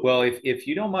year. Well, if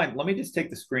you don't mind, let me just take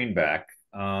the screen back.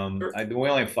 Sure. We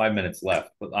only have 5 minutes left,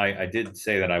 but I did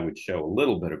say that I would show a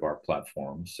little bit of our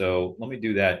platform. So let me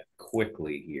do that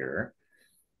quickly here.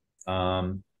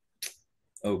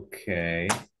 Okay.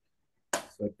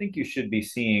 So I think you should be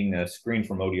seeing a screen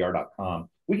from ODR.com.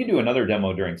 We can do another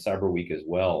demo during Cyberweek as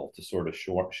well to sort of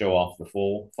show off the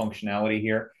full functionality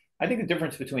here. I think the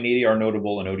difference between ADR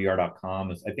Notable and ODR.com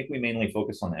is I think we mainly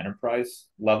focus on the enterprise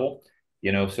level.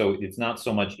 So it's not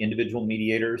so much individual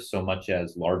mediators, so much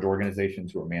as large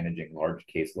organizations who are managing large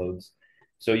caseloads.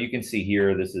 So you can see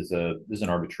here, this is an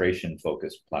arbitration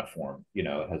focused platform.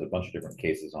 It has a bunch of different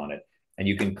cases on it, and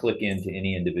you can click into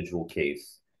any individual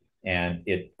case, and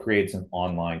it creates an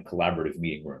online collaborative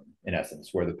meeting room, in essence,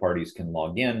 where the parties can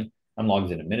log in. I'm logged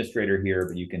as an administrator here,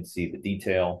 but you can see the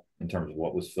detail in terms of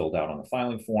what was filled out on the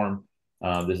filing form.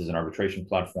 This is an arbitration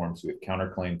platform, so we have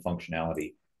counterclaim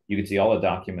functionality. You can see all the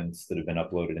documents that have been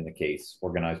uploaded in the case,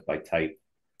 organized by type.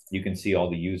 You can see all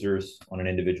the users on an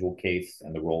individual case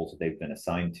and the roles that they've been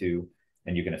assigned to,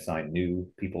 and you can assign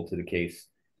new people to the case.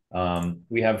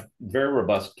 We have very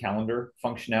robust calendar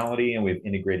functionality, and we have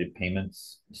integrated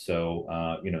payments. So,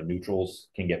 neutrals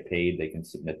can get paid. They can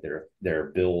submit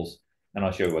their bills. And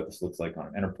I'll show you what this looks like on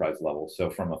an enterprise level. So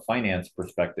from a finance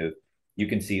perspective, you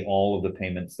can see all of the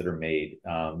payments that are made.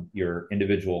 Your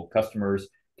individual customers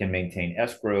can maintain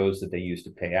escrows that they use to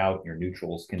pay out. Your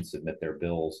neutrals can submit their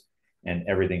bills, and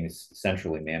everything is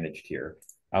centrally managed here.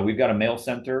 We've got a mail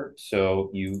center,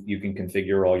 so you can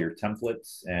configure all your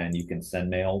templates, and you can send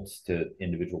mails to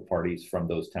individual parties from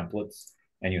those templates.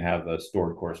 And you have a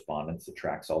stored correspondence that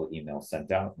tracks all the emails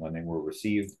sent out when they were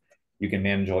received. You can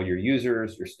manage all your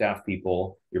users, your staff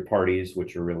people, your parties,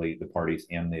 which are really the parties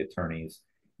and the attorneys.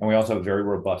 And we also have very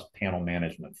robust panel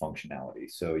management functionality.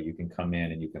 So you can come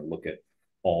in and you can look at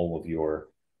all of your,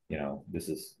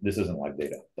 this isn't live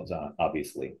data,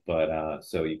 obviously, but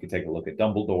so you can take a look at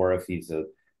Dumbledore if he's an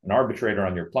arbitrator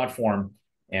on your platform.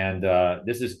 And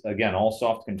this is, again, all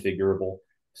soft configurable.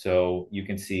 So you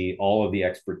can see all of the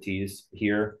expertise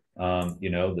here,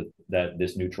 that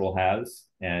this neutral has,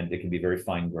 and it can be very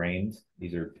fine-grained.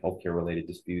 These are healthcare related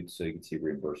disputes. So you can see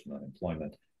reimbursement,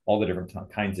 employment, all the different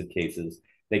kinds of cases.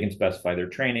 They can specify their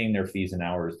training, their fees and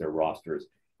hours, their rosters,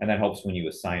 and that helps when you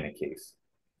assign a case.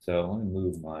 So let me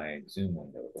move my Zoom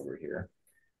window over here.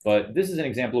 But this is an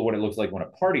example of what it looks like when a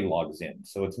party logs in.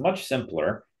 So it's much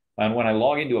simpler. And when I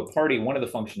log into a party, one of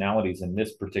the functionalities in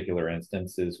this particular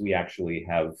instance is we actually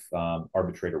have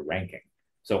arbitrator ranking.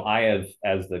 So I have,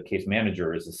 as the case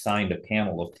manager, is assigned a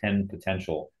panel of 10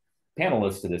 potential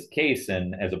panelists to this case.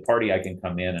 And as a party, I can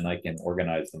come in and I can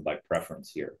organize them by preference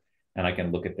here. And I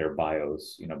can look at their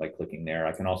bios, by clicking there.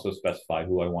 I can also specify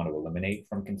who I want to eliminate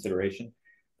from consideration.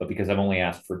 but because I've only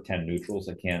asked for 10 neutrals,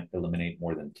 I can't eliminate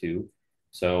more than 2.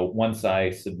 So once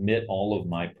I submit all of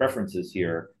my preferences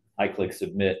here, I click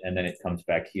submit, and then it comes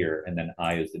back here, and then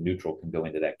I, as the neutral, can go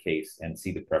into that case and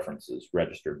see the preferences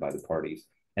registered by the parties,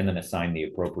 and then assign the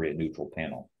appropriate neutral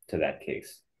panel to that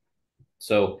case.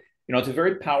 So, it's a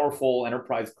very powerful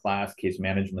enterprise class case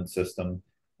management system.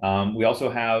 We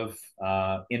also have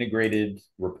integrated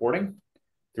reporting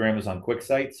through Amazon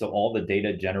QuickSight. So all the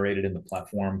data generated in the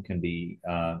platform can be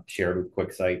shared with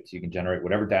QuickSight. So you can generate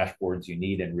whatever dashboards you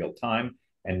need in real time,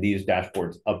 and these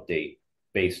dashboards update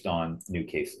based on new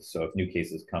cases. So if new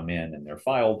cases come in and they're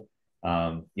filed,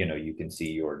 you can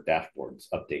see your dashboards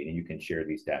update, and you can share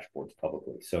these dashboards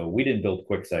publicly. So we didn't build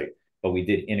QuickSight, but we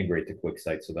did integrate to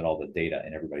QuickSight so that all the data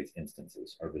in everybody's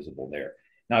instances are visible there.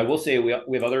 Now, I will say we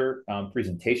have other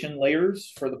presentation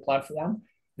layers for the platform.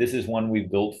 This is one we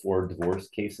built for divorce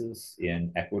cases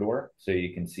in Ecuador. So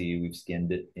you can see we've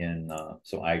skinned it in.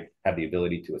 So I have the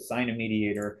ability to assign a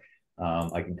mediator.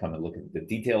 I can come and look at the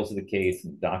details of the case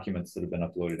and documents that have been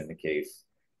uploaded in the case.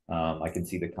 I can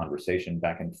see the conversation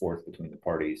back and forth between the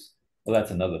parties. Well,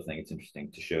 that's another thing it's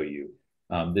interesting to show you.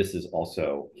 This is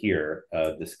also here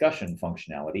a discussion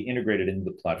functionality integrated into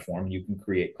the platform. You can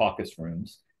create caucus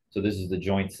rooms. So this is the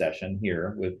joint session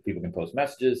here with people can post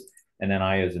messages. And then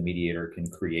I, as a mediator, can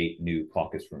create new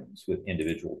caucus rooms with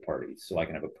individual parties. So I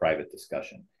can have a private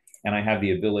discussion. And I have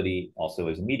the ability also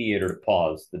as a mediator to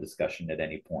pause the discussion at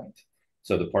any point.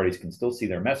 So the parties can still see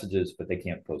their messages, but they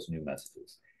can't post new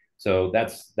messages. So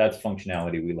that's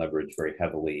functionality we leverage very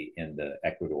heavily in the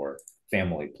Ecuador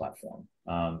family platform.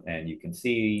 And you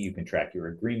can track your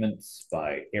agreements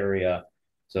by area.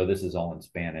 So this is all in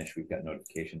Spanish. We've got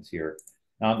notifications here.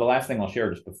 The last thing I'll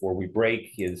share just before we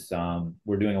break is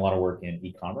we're doing a lot of work in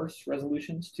e-commerce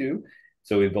resolutions too.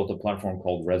 So we've built a platform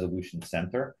called Resolution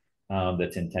Center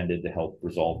that's intended to help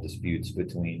resolve disputes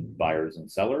between buyers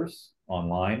and sellers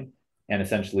online. And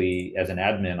essentially, as an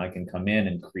admin, I can come in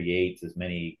and create as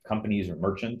many companies or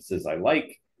merchants as I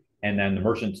like. And then the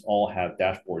merchants all have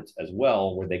dashboards as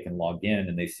well, where they can log in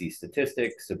and they see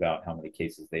statistics about how many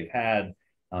cases they've had.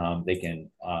 They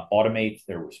can automate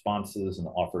their responses and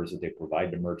the offers that they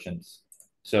provide to merchants.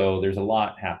 So there's a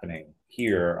lot happening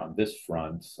here on this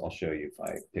front. I'll show you if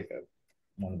I pick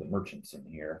one of the merchants in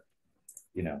here,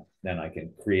 then I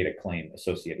can create a claim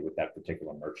associated with that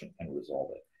particular merchant and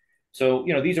resolve it. So,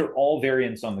 these are all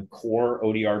variants on the core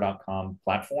ODR.com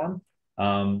platform.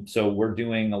 So we're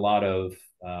doing a lot of,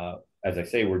 as I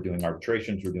say, we're doing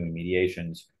arbitrations, we're doing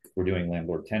mediations, we're doing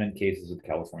landlord-tenant cases with the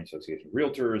California Association of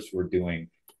Realtors, we're doing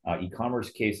e-commerce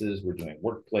cases, we're doing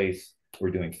workplace, we're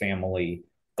doing family,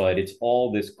 but it's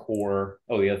all this core.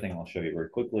 Oh, the other thing I'll show you very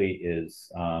quickly is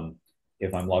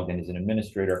if I'm logged in as an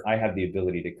administrator, I have the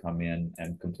ability to come in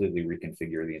and completely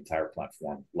reconfigure the entire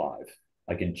platform live.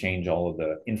 I can change all of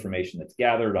the information that's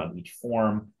gathered on each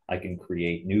form. I can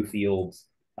create new fields.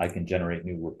 I can generate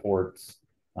new reports.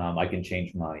 I can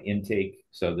change my intake.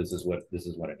 So this is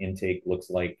what an intake looks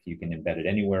like. You can embed it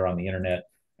anywhere on the internet.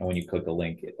 And when you click a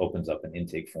link, it opens up an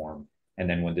intake form. And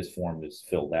then when this form is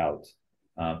filled out,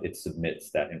 it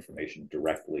submits that information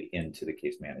directly into the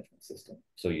case management system.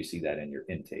 So you see that in your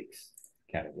intakes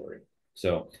category.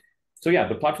 So yeah,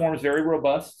 the platform is very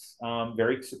robust,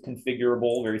 very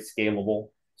configurable, very scalable.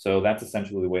 So that's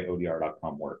essentially the way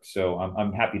ODR.com works. So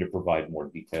I'm happy to provide more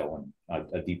detail and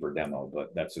a deeper demo,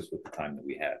 but that's just with the time that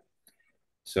we had.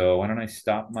 So why don't I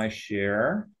stop my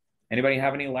share? Anybody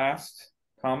have any last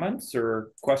comments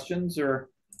or questions or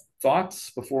thoughts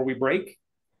before we break?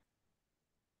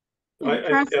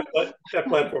 I think that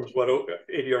platform is what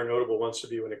ADR Notable wants to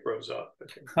be when it grows up.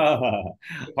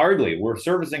 Hardly. We're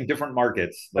servicing different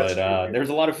markets, but there's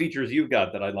a lot of features you've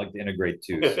got that I'd like to integrate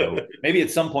too. So maybe at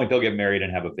some point they'll get married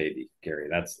and have a baby, Gary.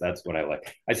 That's what I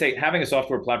like. I say having a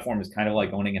software platform is kind of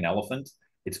like owning an elephant.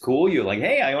 It's cool. You're like,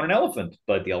 hey, I own an elephant,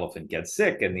 but the elephant gets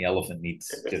sick and the elephant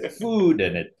needs food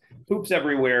and it poops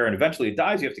everywhere and eventually it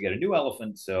dies. You have to get a new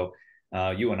elephant. So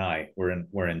you and I,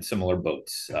 we're in similar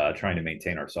boats, trying to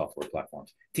maintain our software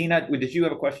platforms. Tina, did you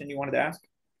have a question you wanted to ask?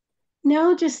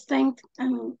 No, just I'm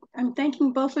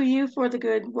thanking both of you for the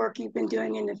good work you've been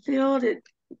doing in the field. It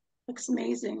looks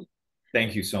amazing.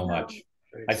 Thank you so much.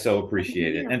 I so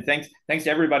appreciate it. And thanks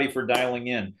to everybody for dialing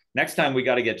in. Next time we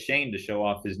got to get Shane to show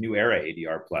off his new Era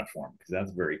ADR platform because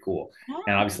that's very cool. Oh.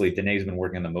 And obviously Danae's been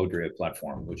working on the Modria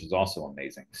platform, which is also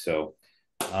amazing. So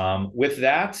with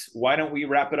that, why don't we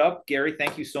wrap it up? Gary,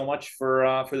 thank you so much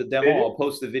for the demo. I'll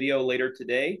post the video later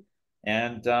today.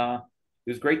 And it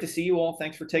was great to see you all.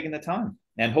 Thanks for taking the time.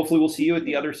 And hopefully we'll see you at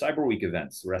the other Cyberweek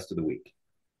events the rest of the week.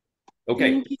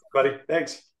 Okay. Thank you, buddy.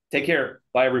 Thanks. Take care.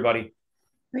 Bye, everybody.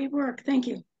 Great work. Thank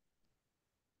you.